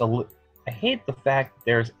hate the fact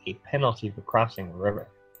there's a penalty for crossing a river.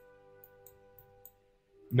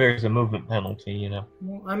 There's a movement penalty, you know.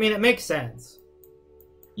 Well, I mean, it makes sense.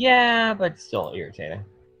 Yeah, but it's still irritating.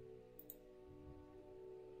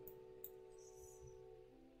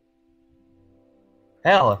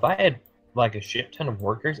 Hell, if I had like a shit ton of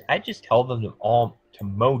workers, I'd just tell them to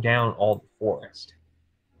mow down all the forest.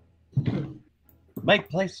 Make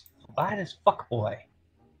place flat as fuck, boy.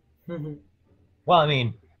 Well, I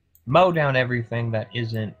mean, mow down everything that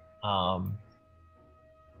isn't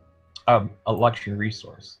a luxury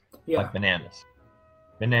resource, like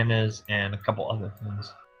bananas, and a couple other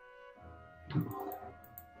things.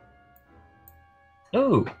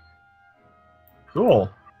 Ooh, cool.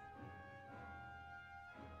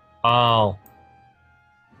 Oh,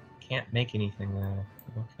 can't make anything there.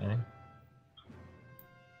 Okay.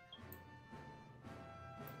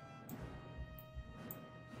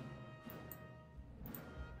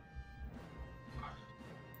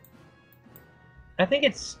 I think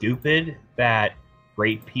it's stupid that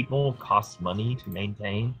great people cost money to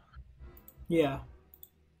maintain. Yeah.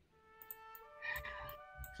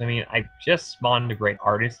 I mean, I just spawned a great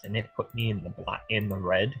artist, and it put me in the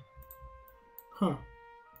red. Huh.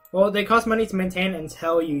 Well, they cost money to maintain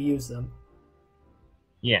until you use them.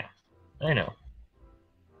 Yeah, I know.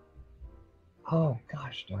 Oh,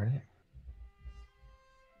 gosh darn it.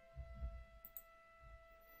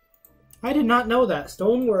 I did not know that.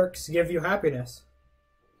 Stoneworks give you happiness.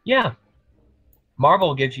 Yeah.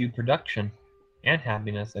 Marble gives you production and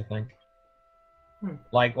happiness, I think.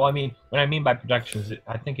 Like, well, I mean, what I mean by production is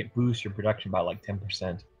I think it boosts your production by like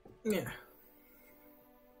 10%. Yeah.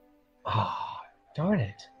 Oh, darn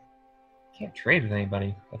it. Can't trade with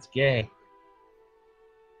anybody. That's gay.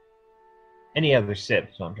 Any other civ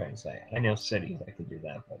is what I'm trying to say. I know cities I could do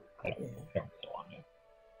that, but I don't really want to.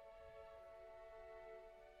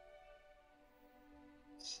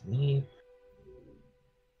 Sleep.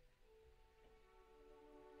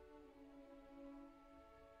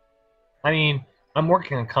 I mean, I'm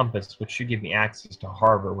working on Compass, which should give me access to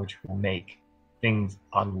Harbor, which will make things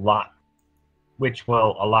a lot, which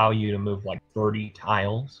will allow you to move like 30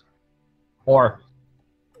 tiles. Or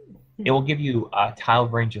it will give you a tile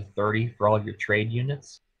range of 30 for all your trade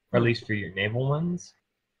units, or at least for your naval ones.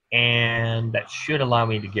 And that should allow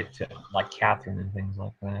me to get to like Catherine and things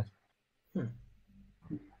like that.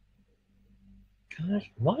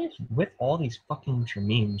 Gosh, what is with all these fucking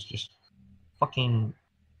Trememes just fucking...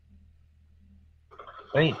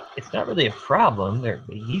 I mean, it's not really a problem. They're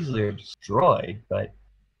easily destroyed, but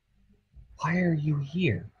why are you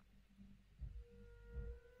here?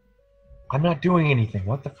 I'm not doing anything.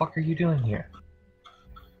 What the fuck are you doing here?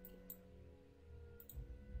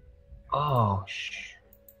 Oh, shh.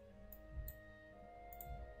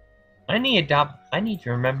 I need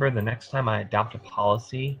to remember the next time I adopt a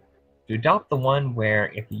policy to adopt the one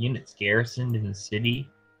where if a unit's garrisoned in the city,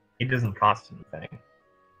 it doesn't cost anything.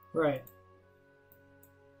 Right.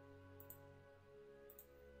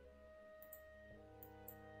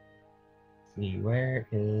 See, where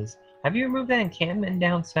is... Have you removed that encampment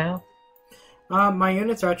down south? My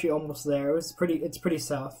units are actually almost there. It's pretty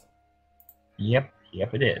south. Yep,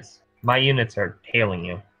 it is. My units are tailing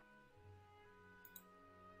you.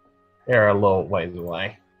 They're a little ways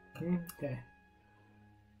away. Okay.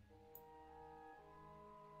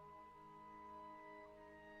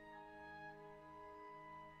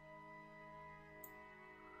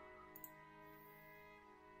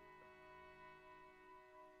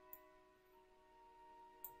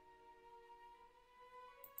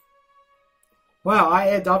 Wow, I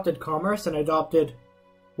adopted commerce and adopted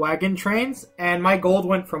wagon trains, and my gold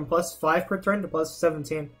went from +5 per turn to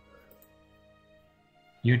 +17.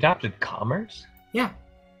 You adopted commerce? Yeah.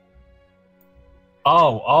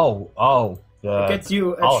 Oh. It gets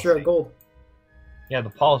you extra gold. Yeah, the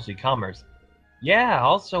policy commerce. Yeah,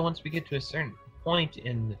 also once we get to a certain point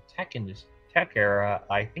in the tech era,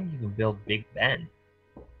 I think you can build Big Ben.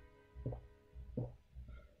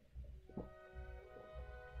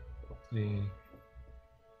 Let's see.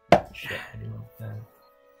 Shit, I didn't want that.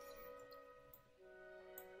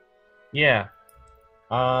 Yeah.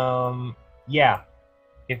 Yeah.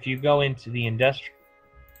 If you go into the industrial...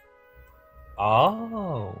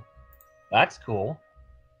 Oh, that's cool.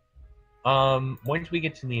 Once we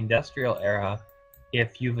get to the industrial era,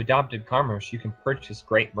 if you've adopted commerce, you can purchase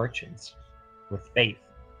great merchants with faith.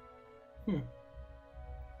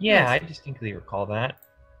 Yeah, Nice. I distinctly recall that.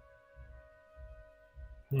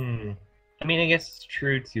 I mean, I guess it's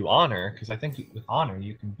true to honor, because I think with honor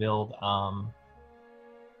you can build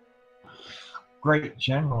great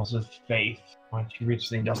generals with faith once you reach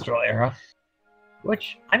the industrial era.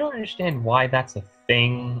 Which I don't understand why that's a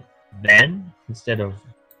thing then instead of,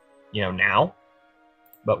 now.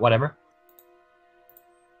 But whatever.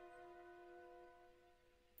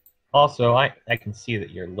 Also, I can see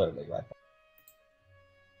that you're literally right.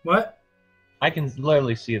 What? I can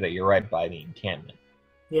literally see that you're right by the encampment.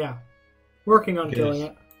 Yeah. Working on killing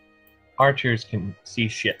it. Archers can see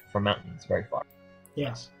shit from mountains very far.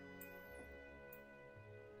 Yes.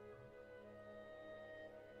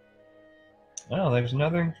 Oh, there's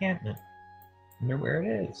another encampment. I wonder where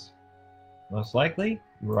it is. Most likely,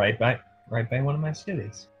 right by one of my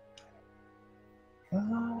cities.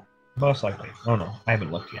 Most likely. Oh no, I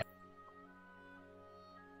haven't looked yet.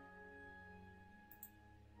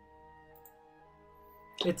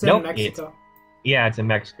 It's in Mexico. Yeah, it's in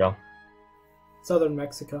Mexico. Southern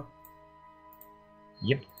Mexico.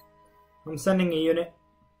 Yep. I'm sending a unit.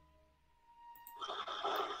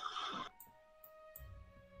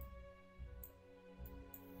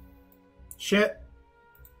 Shit.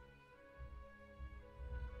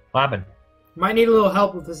 What happened? Might need a little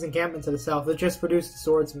help with this encampment to the south. It just produced a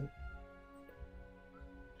swordsman.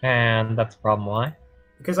 And that's the problem. Why?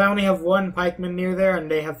 Because I only have one pikeman near there,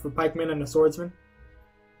 and they have a pikeman and a swordsman.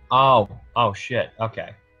 Oh shit. Okay.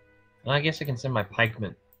 Well, I guess I can send my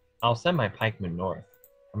pikemen. I'll send my pikemen north.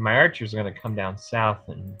 And my archers are going to come down south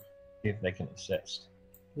and see if they can assist.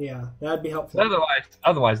 Yeah, that'd be helpful.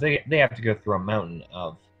 Otherwise, they have to go through a mountain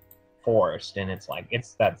of forest, and it's like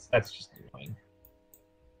that's just annoying.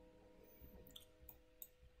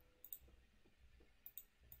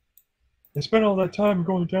 They spent all that time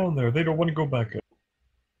going down there. They don't want to go back up.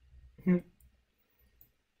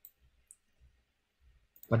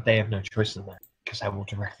 But they have no choice in that, because I will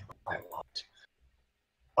direct them where I want.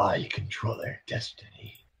 I control their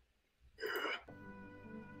destiny.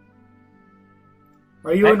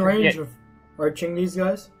 Are you in range of arching these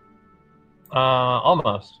guys?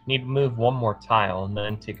 Almost. Need to move one more tile and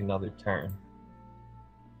then take another turn.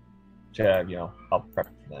 To, help prep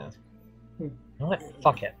for that. You know what?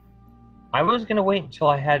 Fuck it. I was gonna wait until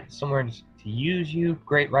I had somewhere to use you,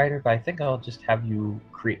 Great Writer, but I think I'll just have you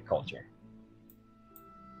create culture.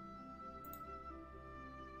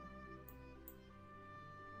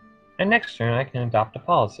 And next turn I can adopt a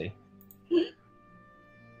policy.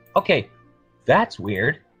 Okay, that's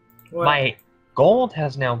weird. What? My gold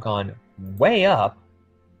has now gone way up,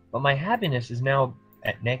 but my happiness is now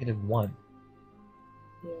at -1.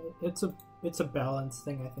 Yeah, it's a balance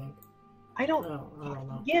thing, I think. I don't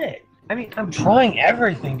know. get it. I mean, I'm trying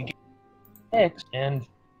everything to get fixed, and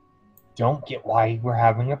don't get why we're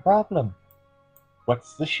having a problem.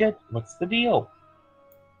 What's the shit? What's the deal?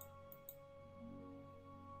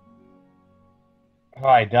 Have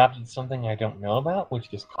I adopted something I don't know about,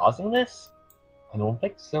 which is causing this? I don't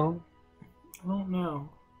think so. I don't know.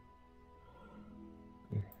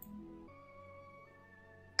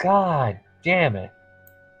 God damn it.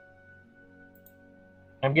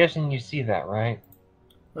 I'm guessing you see that, right?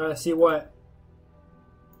 See what?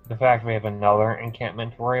 The fact we have another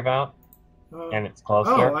encampment to worry about, and it's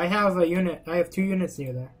closer. Oh, I have a unit. I have 2 units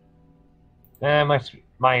near there.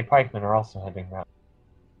 My pikemen are also heading that.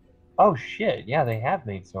 Oh shit! Yeah, they have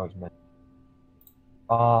made swordsmen.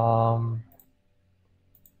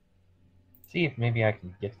 See if maybe I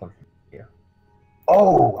can get them from here.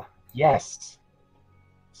 Oh yes,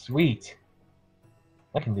 sweet.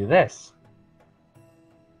 I can do this.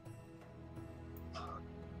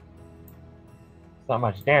 It's not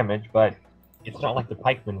much damage, but it's not like the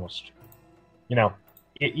pikemen will,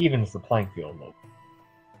 it evens the playing field.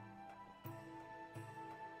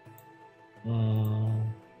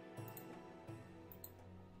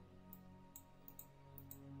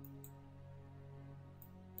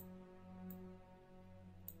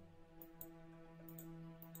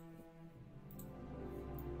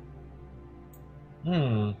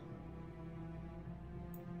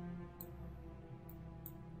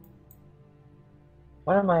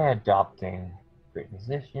 What am I adopting? Great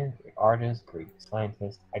musician, great artist, great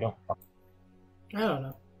scientist. I don't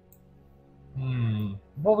know.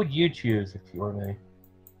 What would you choose if you were me?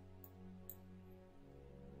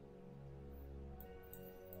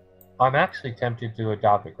 I'm actually tempted to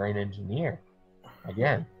adopt a great engineer.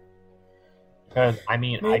 Again. Because, I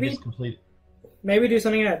mean, Maybe, I just completed... Maybe do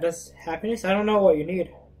something that does happiness? I don't know what you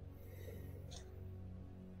need.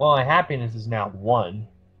 Well, my happiness is now 1.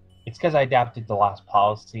 It's because I adapted the last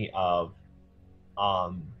policy of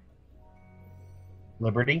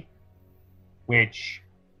liberty, which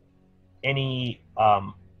the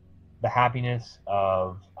happiness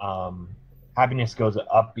of happiness goes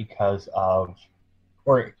up because of,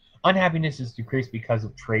 or unhappiness is decreased because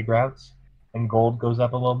of trade routes, and gold goes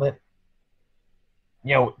up a little bit.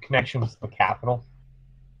 You know, connection with the capital.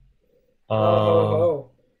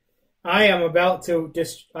 I am about to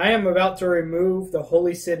remove the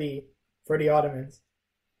holy city for the Ottomans.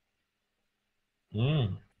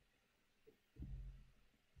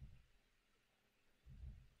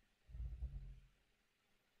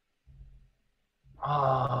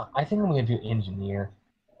 I think I'm going to do engineer.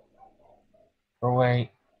 Or wait,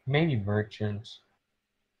 maybe merchant.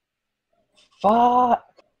 Fuck!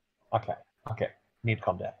 Okay. Need to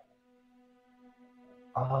calm down.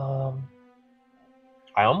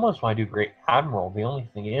 I almost want to do Great Admiral. The only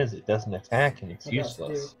thing is, it doesn't attack and it's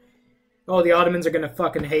useless. Oh, the Ottomans are going to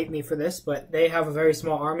fucking hate me for this, but they have a very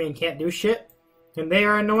small army and can't do shit. And they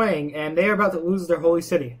are annoying, and they are about to lose their holy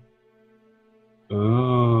city.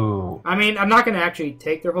 Ooh. I mean, I'm not going to actually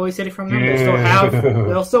take their holy city from them. Dude.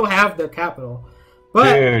 They'll still have their capital.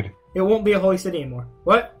 But Dude. It won't be a holy city anymore.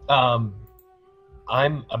 What?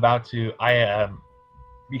 I'm about to.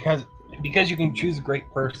 Because you can choose a great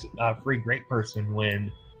person, free great person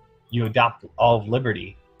when you adopt all of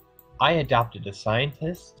liberty. I adopted a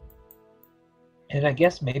scientist, and I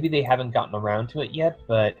guess maybe they haven't gotten around to it yet.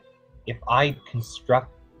 But if I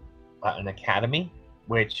construct an academy,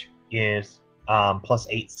 which is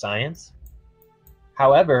 +8 science,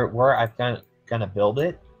 however, where I'm gonna build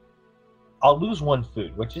it, I'll lose 1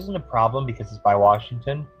 food, which isn't a problem because it's by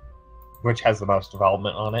Washington, which has the most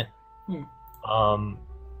development on it.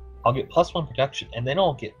 I'll get +1 production, and then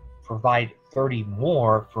I'll provide 30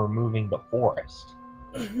 more for removing the forest.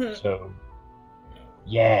 So,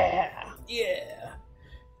 yeah. Yeah.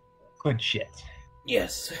 Good shit.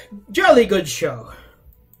 Yes. Jolly good show.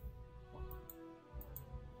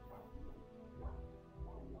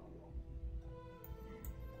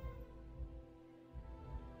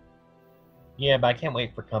 Yeah, but I can't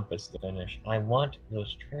wait for Compass to finish. I want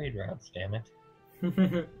those trade routes, damn it.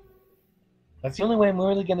 That's the only way I'm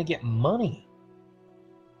really going to get money.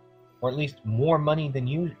 Or at least more money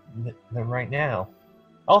than right now.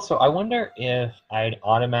 Also, I wonder if I'd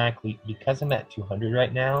automatically, because I'm at 200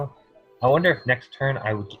 right now, I wonder if next turn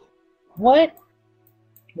I would get... What?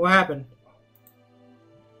 What happened?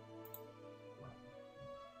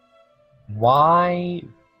 Why?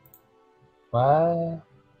 What?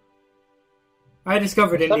 I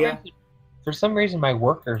discovered India. For some reason, my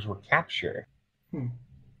workers were captured.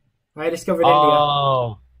 I discovered India.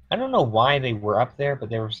 Oh, I don't know why they were up there, but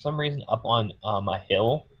they were for some reason up on a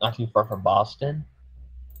hill, not too far from Boston.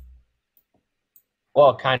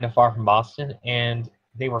 Well, kind of far from Boston, and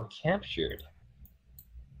they were captured.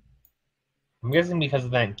 I'm guessing because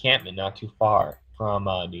of that encampment not too far from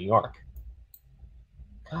New York.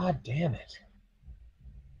 God damn it.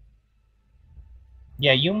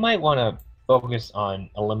 Yeah, you might want to focus on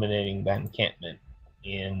eliminating that encampment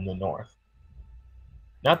in the north.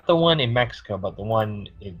 Not the one in Mexico, but the one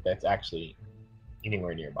that's actually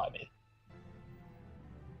anywhere nearby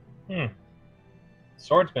me.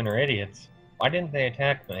 Swordsmen are idiots. Why didn't they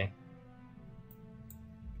attack me?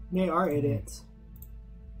 They are idiots.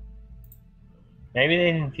 Maybe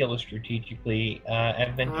they didn't feel it was strategically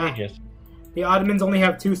advantageous. The Ottomans only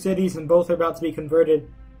have 2 cities, and both are about to be converted.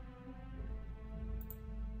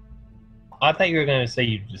 I thought you were going to say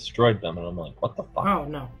you destroyed them, and I'm like, what the fuck? Oh,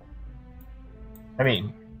 no. I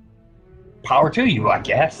mean, power to you, I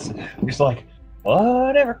guess. I'm just like,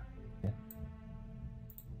 whatever.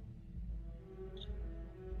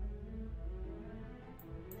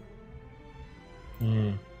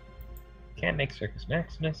 Can't make Circus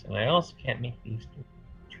Maximus, and I also can't make these two.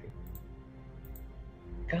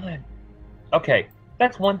 God. Okay,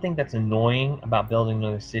 that's one thing that's annoying about building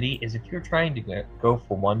another city, is if you're trying to go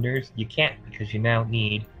for wonders, you can't, because you now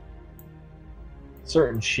need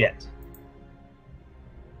certain shit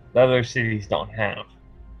that other cities don't have.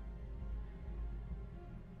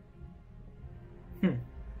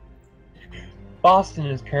 Boston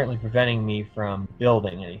is currently preventing me from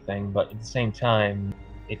building anything, but at the same time,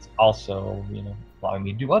 it's also, allowing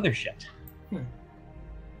me to do other shit. Hmm.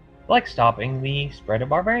 Like stopping the spread of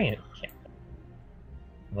barbarian.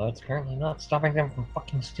 Although it's currently not stopping them from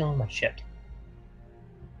fucking stealing my shit.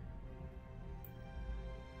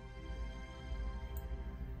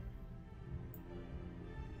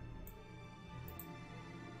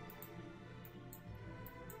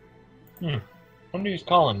 I wonder who's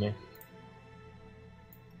calling me.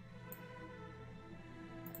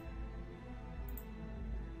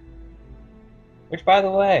 Which, by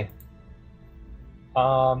the way,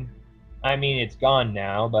 I mean, it's gone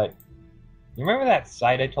now, but you remember that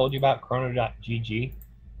site I told you about, chrono.gg?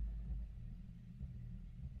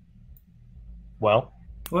 Well,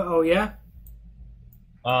 Oh, yeah?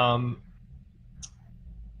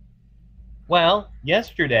 Well,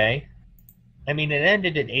 yesterday, I mean, it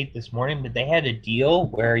ended at 8 this morning, but they had a deal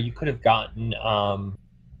where you could have gotten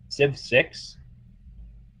Civ 6,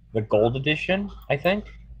 the gold edition, I think,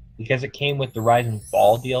 because it came with the Rise and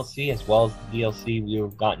Fall DLC as well as the DLC we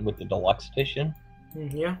have gotten with the deluxe edition.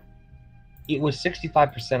 Yeah. It was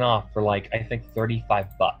 65% off for like, I think,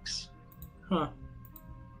 $35. Huh.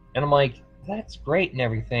 And I'm like, that's great and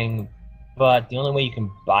everything, but the only way you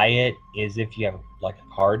can buy it is if you have like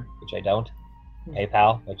a card, which I don't.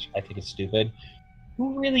 PayPal, which I think is stupid.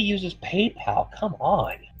 Who really uses PayPal? Come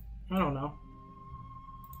on. I don't know.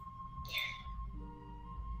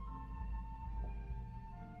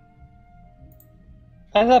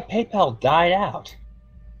 I thought PayPal died out.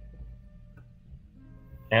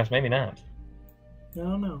 Yes, maybe not. I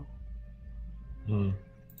don't know.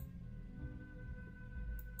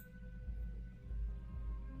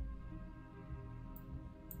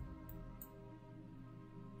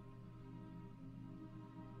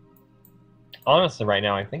 Honestly, right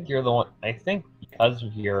now, I think you're the one. I think because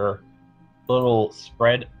of your little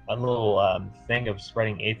thing of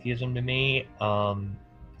spreading atheism to me, I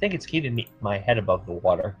think it's keeping my head above the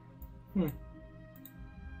water.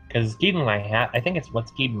 Because keeping I think it's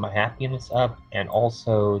what's keeping my happiness up, and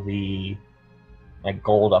also my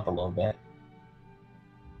gold up a little bit.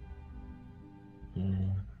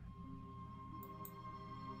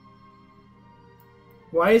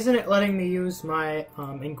 Why isn't it letting me use my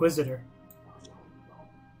Inquisitor?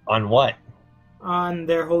 On what? On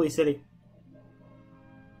their holy city.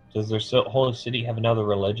 Does their holy city have another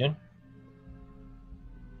religion?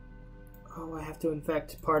 Oh, I have to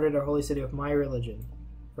infect part of their holy city with my religion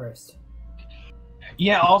first.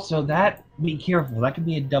 Yeah, also, be careful. That could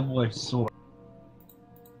be a double-edged sword.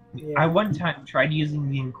 Yeah. I one time tried using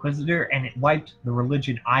the Inquisitor, and it wiped the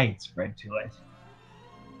religion I had spread to it.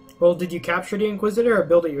 Well, did you capture the Inquisitor or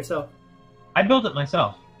build it yourself? I built it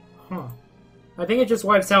myself. Huh. I think it just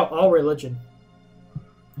wipes out all religion.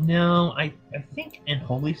 No, I think in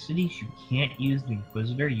Holy Cities you can't use the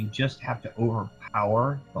Inquisitor. You just have to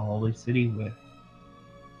overpower the Holy City with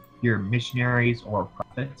your missionaries or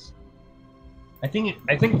prophets. I think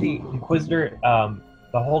the Inquisitor,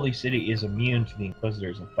 the Holy City is immune to the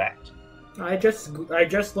Inquisitor's effect. I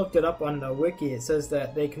just looked it up on the wiki. It says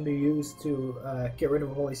that they can be used to get rid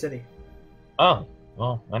of a holy city. Oh,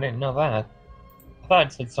 well, I didn't know that. I thought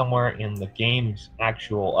it said somewhere in the game's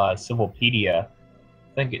actual Civilpedia.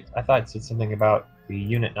 I thought it said something about the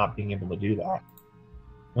unit not being able to do that.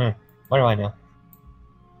 What do I know?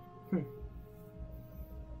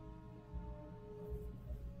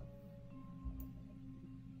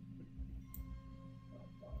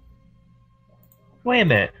 Wait a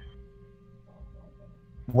minute.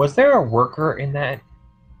 Was there a worker in that?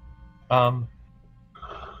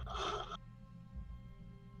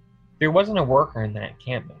 There wasn't a worker in that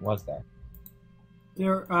encampment, was there?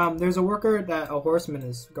 There's a worker that a horseman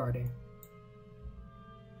is guarding.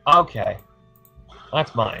 Okay.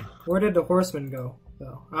 That's mine. Where did the horseman go,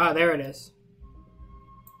 though? Ah, there it is.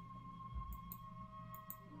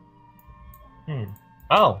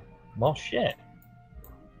 Oh, well, shit.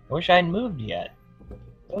 I wish I hadn't moved yet.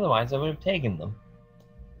 Otherwise, I would have taken them.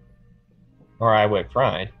 Or I would have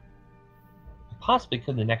tried. I possibly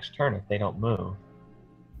could the next turn if they don't move.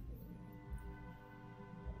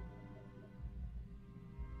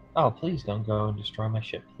 Oh, please don't go and destroy my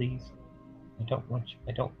ship, please. I don't want you.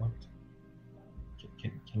 I don't want.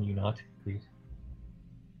 Can you not, please?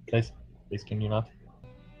 Please, can you not?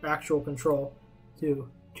 Actual control to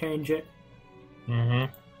change it.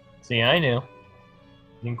 See, I knew.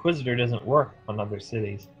 The Inquisitor doesn't work on other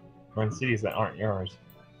cities, or in cities that aren't yours.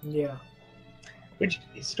 Yeah. Which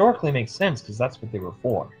historically makes sense, because that's what they were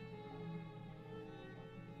for.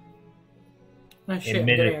 Oh shit, I'm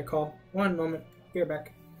getting a call. One moment. Be right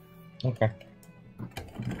back. Okay.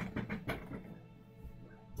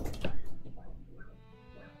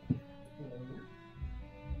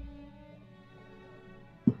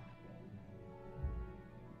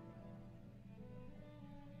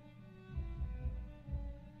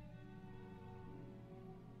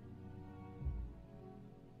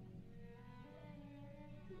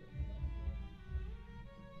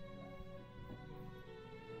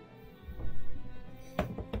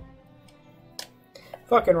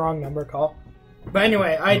 Fucking wrong number call. But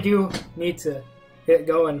anyway, I do need to get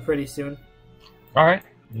going pretty soon. Alright,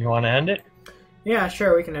 you want to end it? Yeah,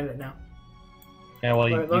 sure, we can end it now. Yeah, well,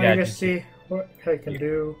 Let me just see what I can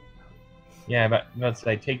do. Yeah, but let's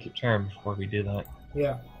say take your turn before we do that.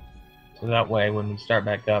 Yeah. So that way, when we start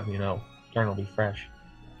back up, you know, turn will be fresh.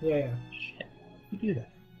 Yeah. Shit, you do that.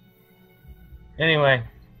 Anyway,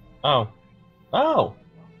 oh, What?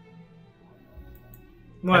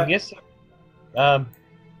 I guess,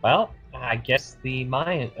 well, I guess the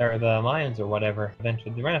Mayans or whatever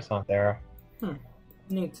entered the Renaissance era.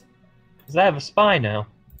 Neat. Because I have a spy now.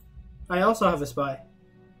 I also have a spy.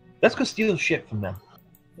 Let's go steal shit from them.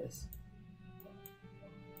 Yes.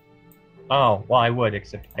 Oh, well, I would,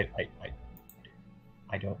 except I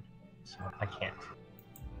don't, so I can't.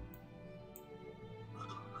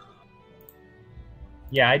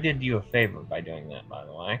 Yeah, I did you a favor by doing that, by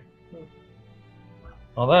the way.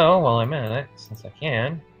 Although, while I'm at it, since I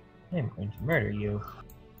can, I'm going to murder you.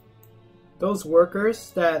 Those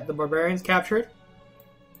workers that the barbarians captured,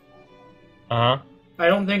 Uh-huh. I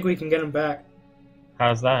don't think we can get them back.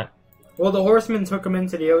 How's that? Well, the horsemen took them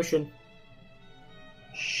into the ocean.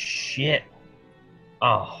 Shit.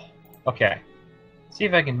 Oh, okay. See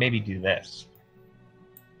if I can maybe do this.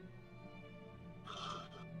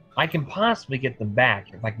 I can possibly get them back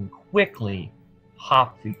if I can quickly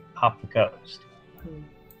hop the coast.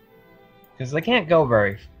 Because they can't go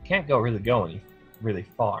really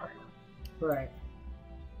far. Right.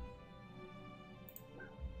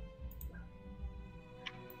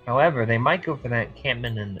 However, they might go for that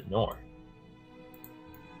encampment in the north.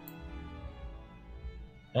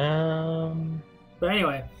 But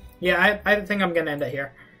anyway, yeah, I think I'm gonna end it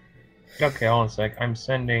here. Okay, hold on a sec. I'm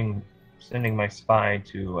sending my spy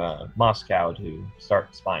to Moscow to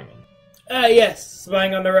start spying on them. Yes,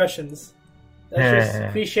 spying on the Russians. That's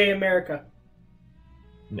just cliche America.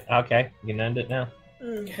 Okay, you can end it now.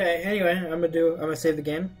 Okay. Anyway, I'm gonna save the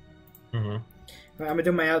game. Mm-hmm. I'm gonna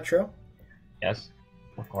do my outro. Yes,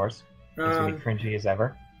 of course. It's gonna be cringy as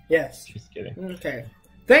ever. Yes. Just kidding. Okay.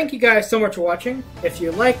 Thank you guys so much for watching. If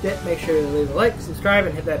you liked it, make sure to leave a like, subscribe,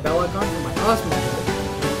 and hit that bell icon for my awesome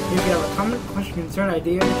videos. If you have a comment, question, concern,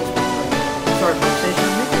 idea, just start a conversation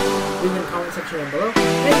with me, leave it in the comment section down below.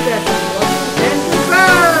 Thank you guys for watching, and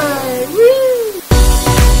goodbye!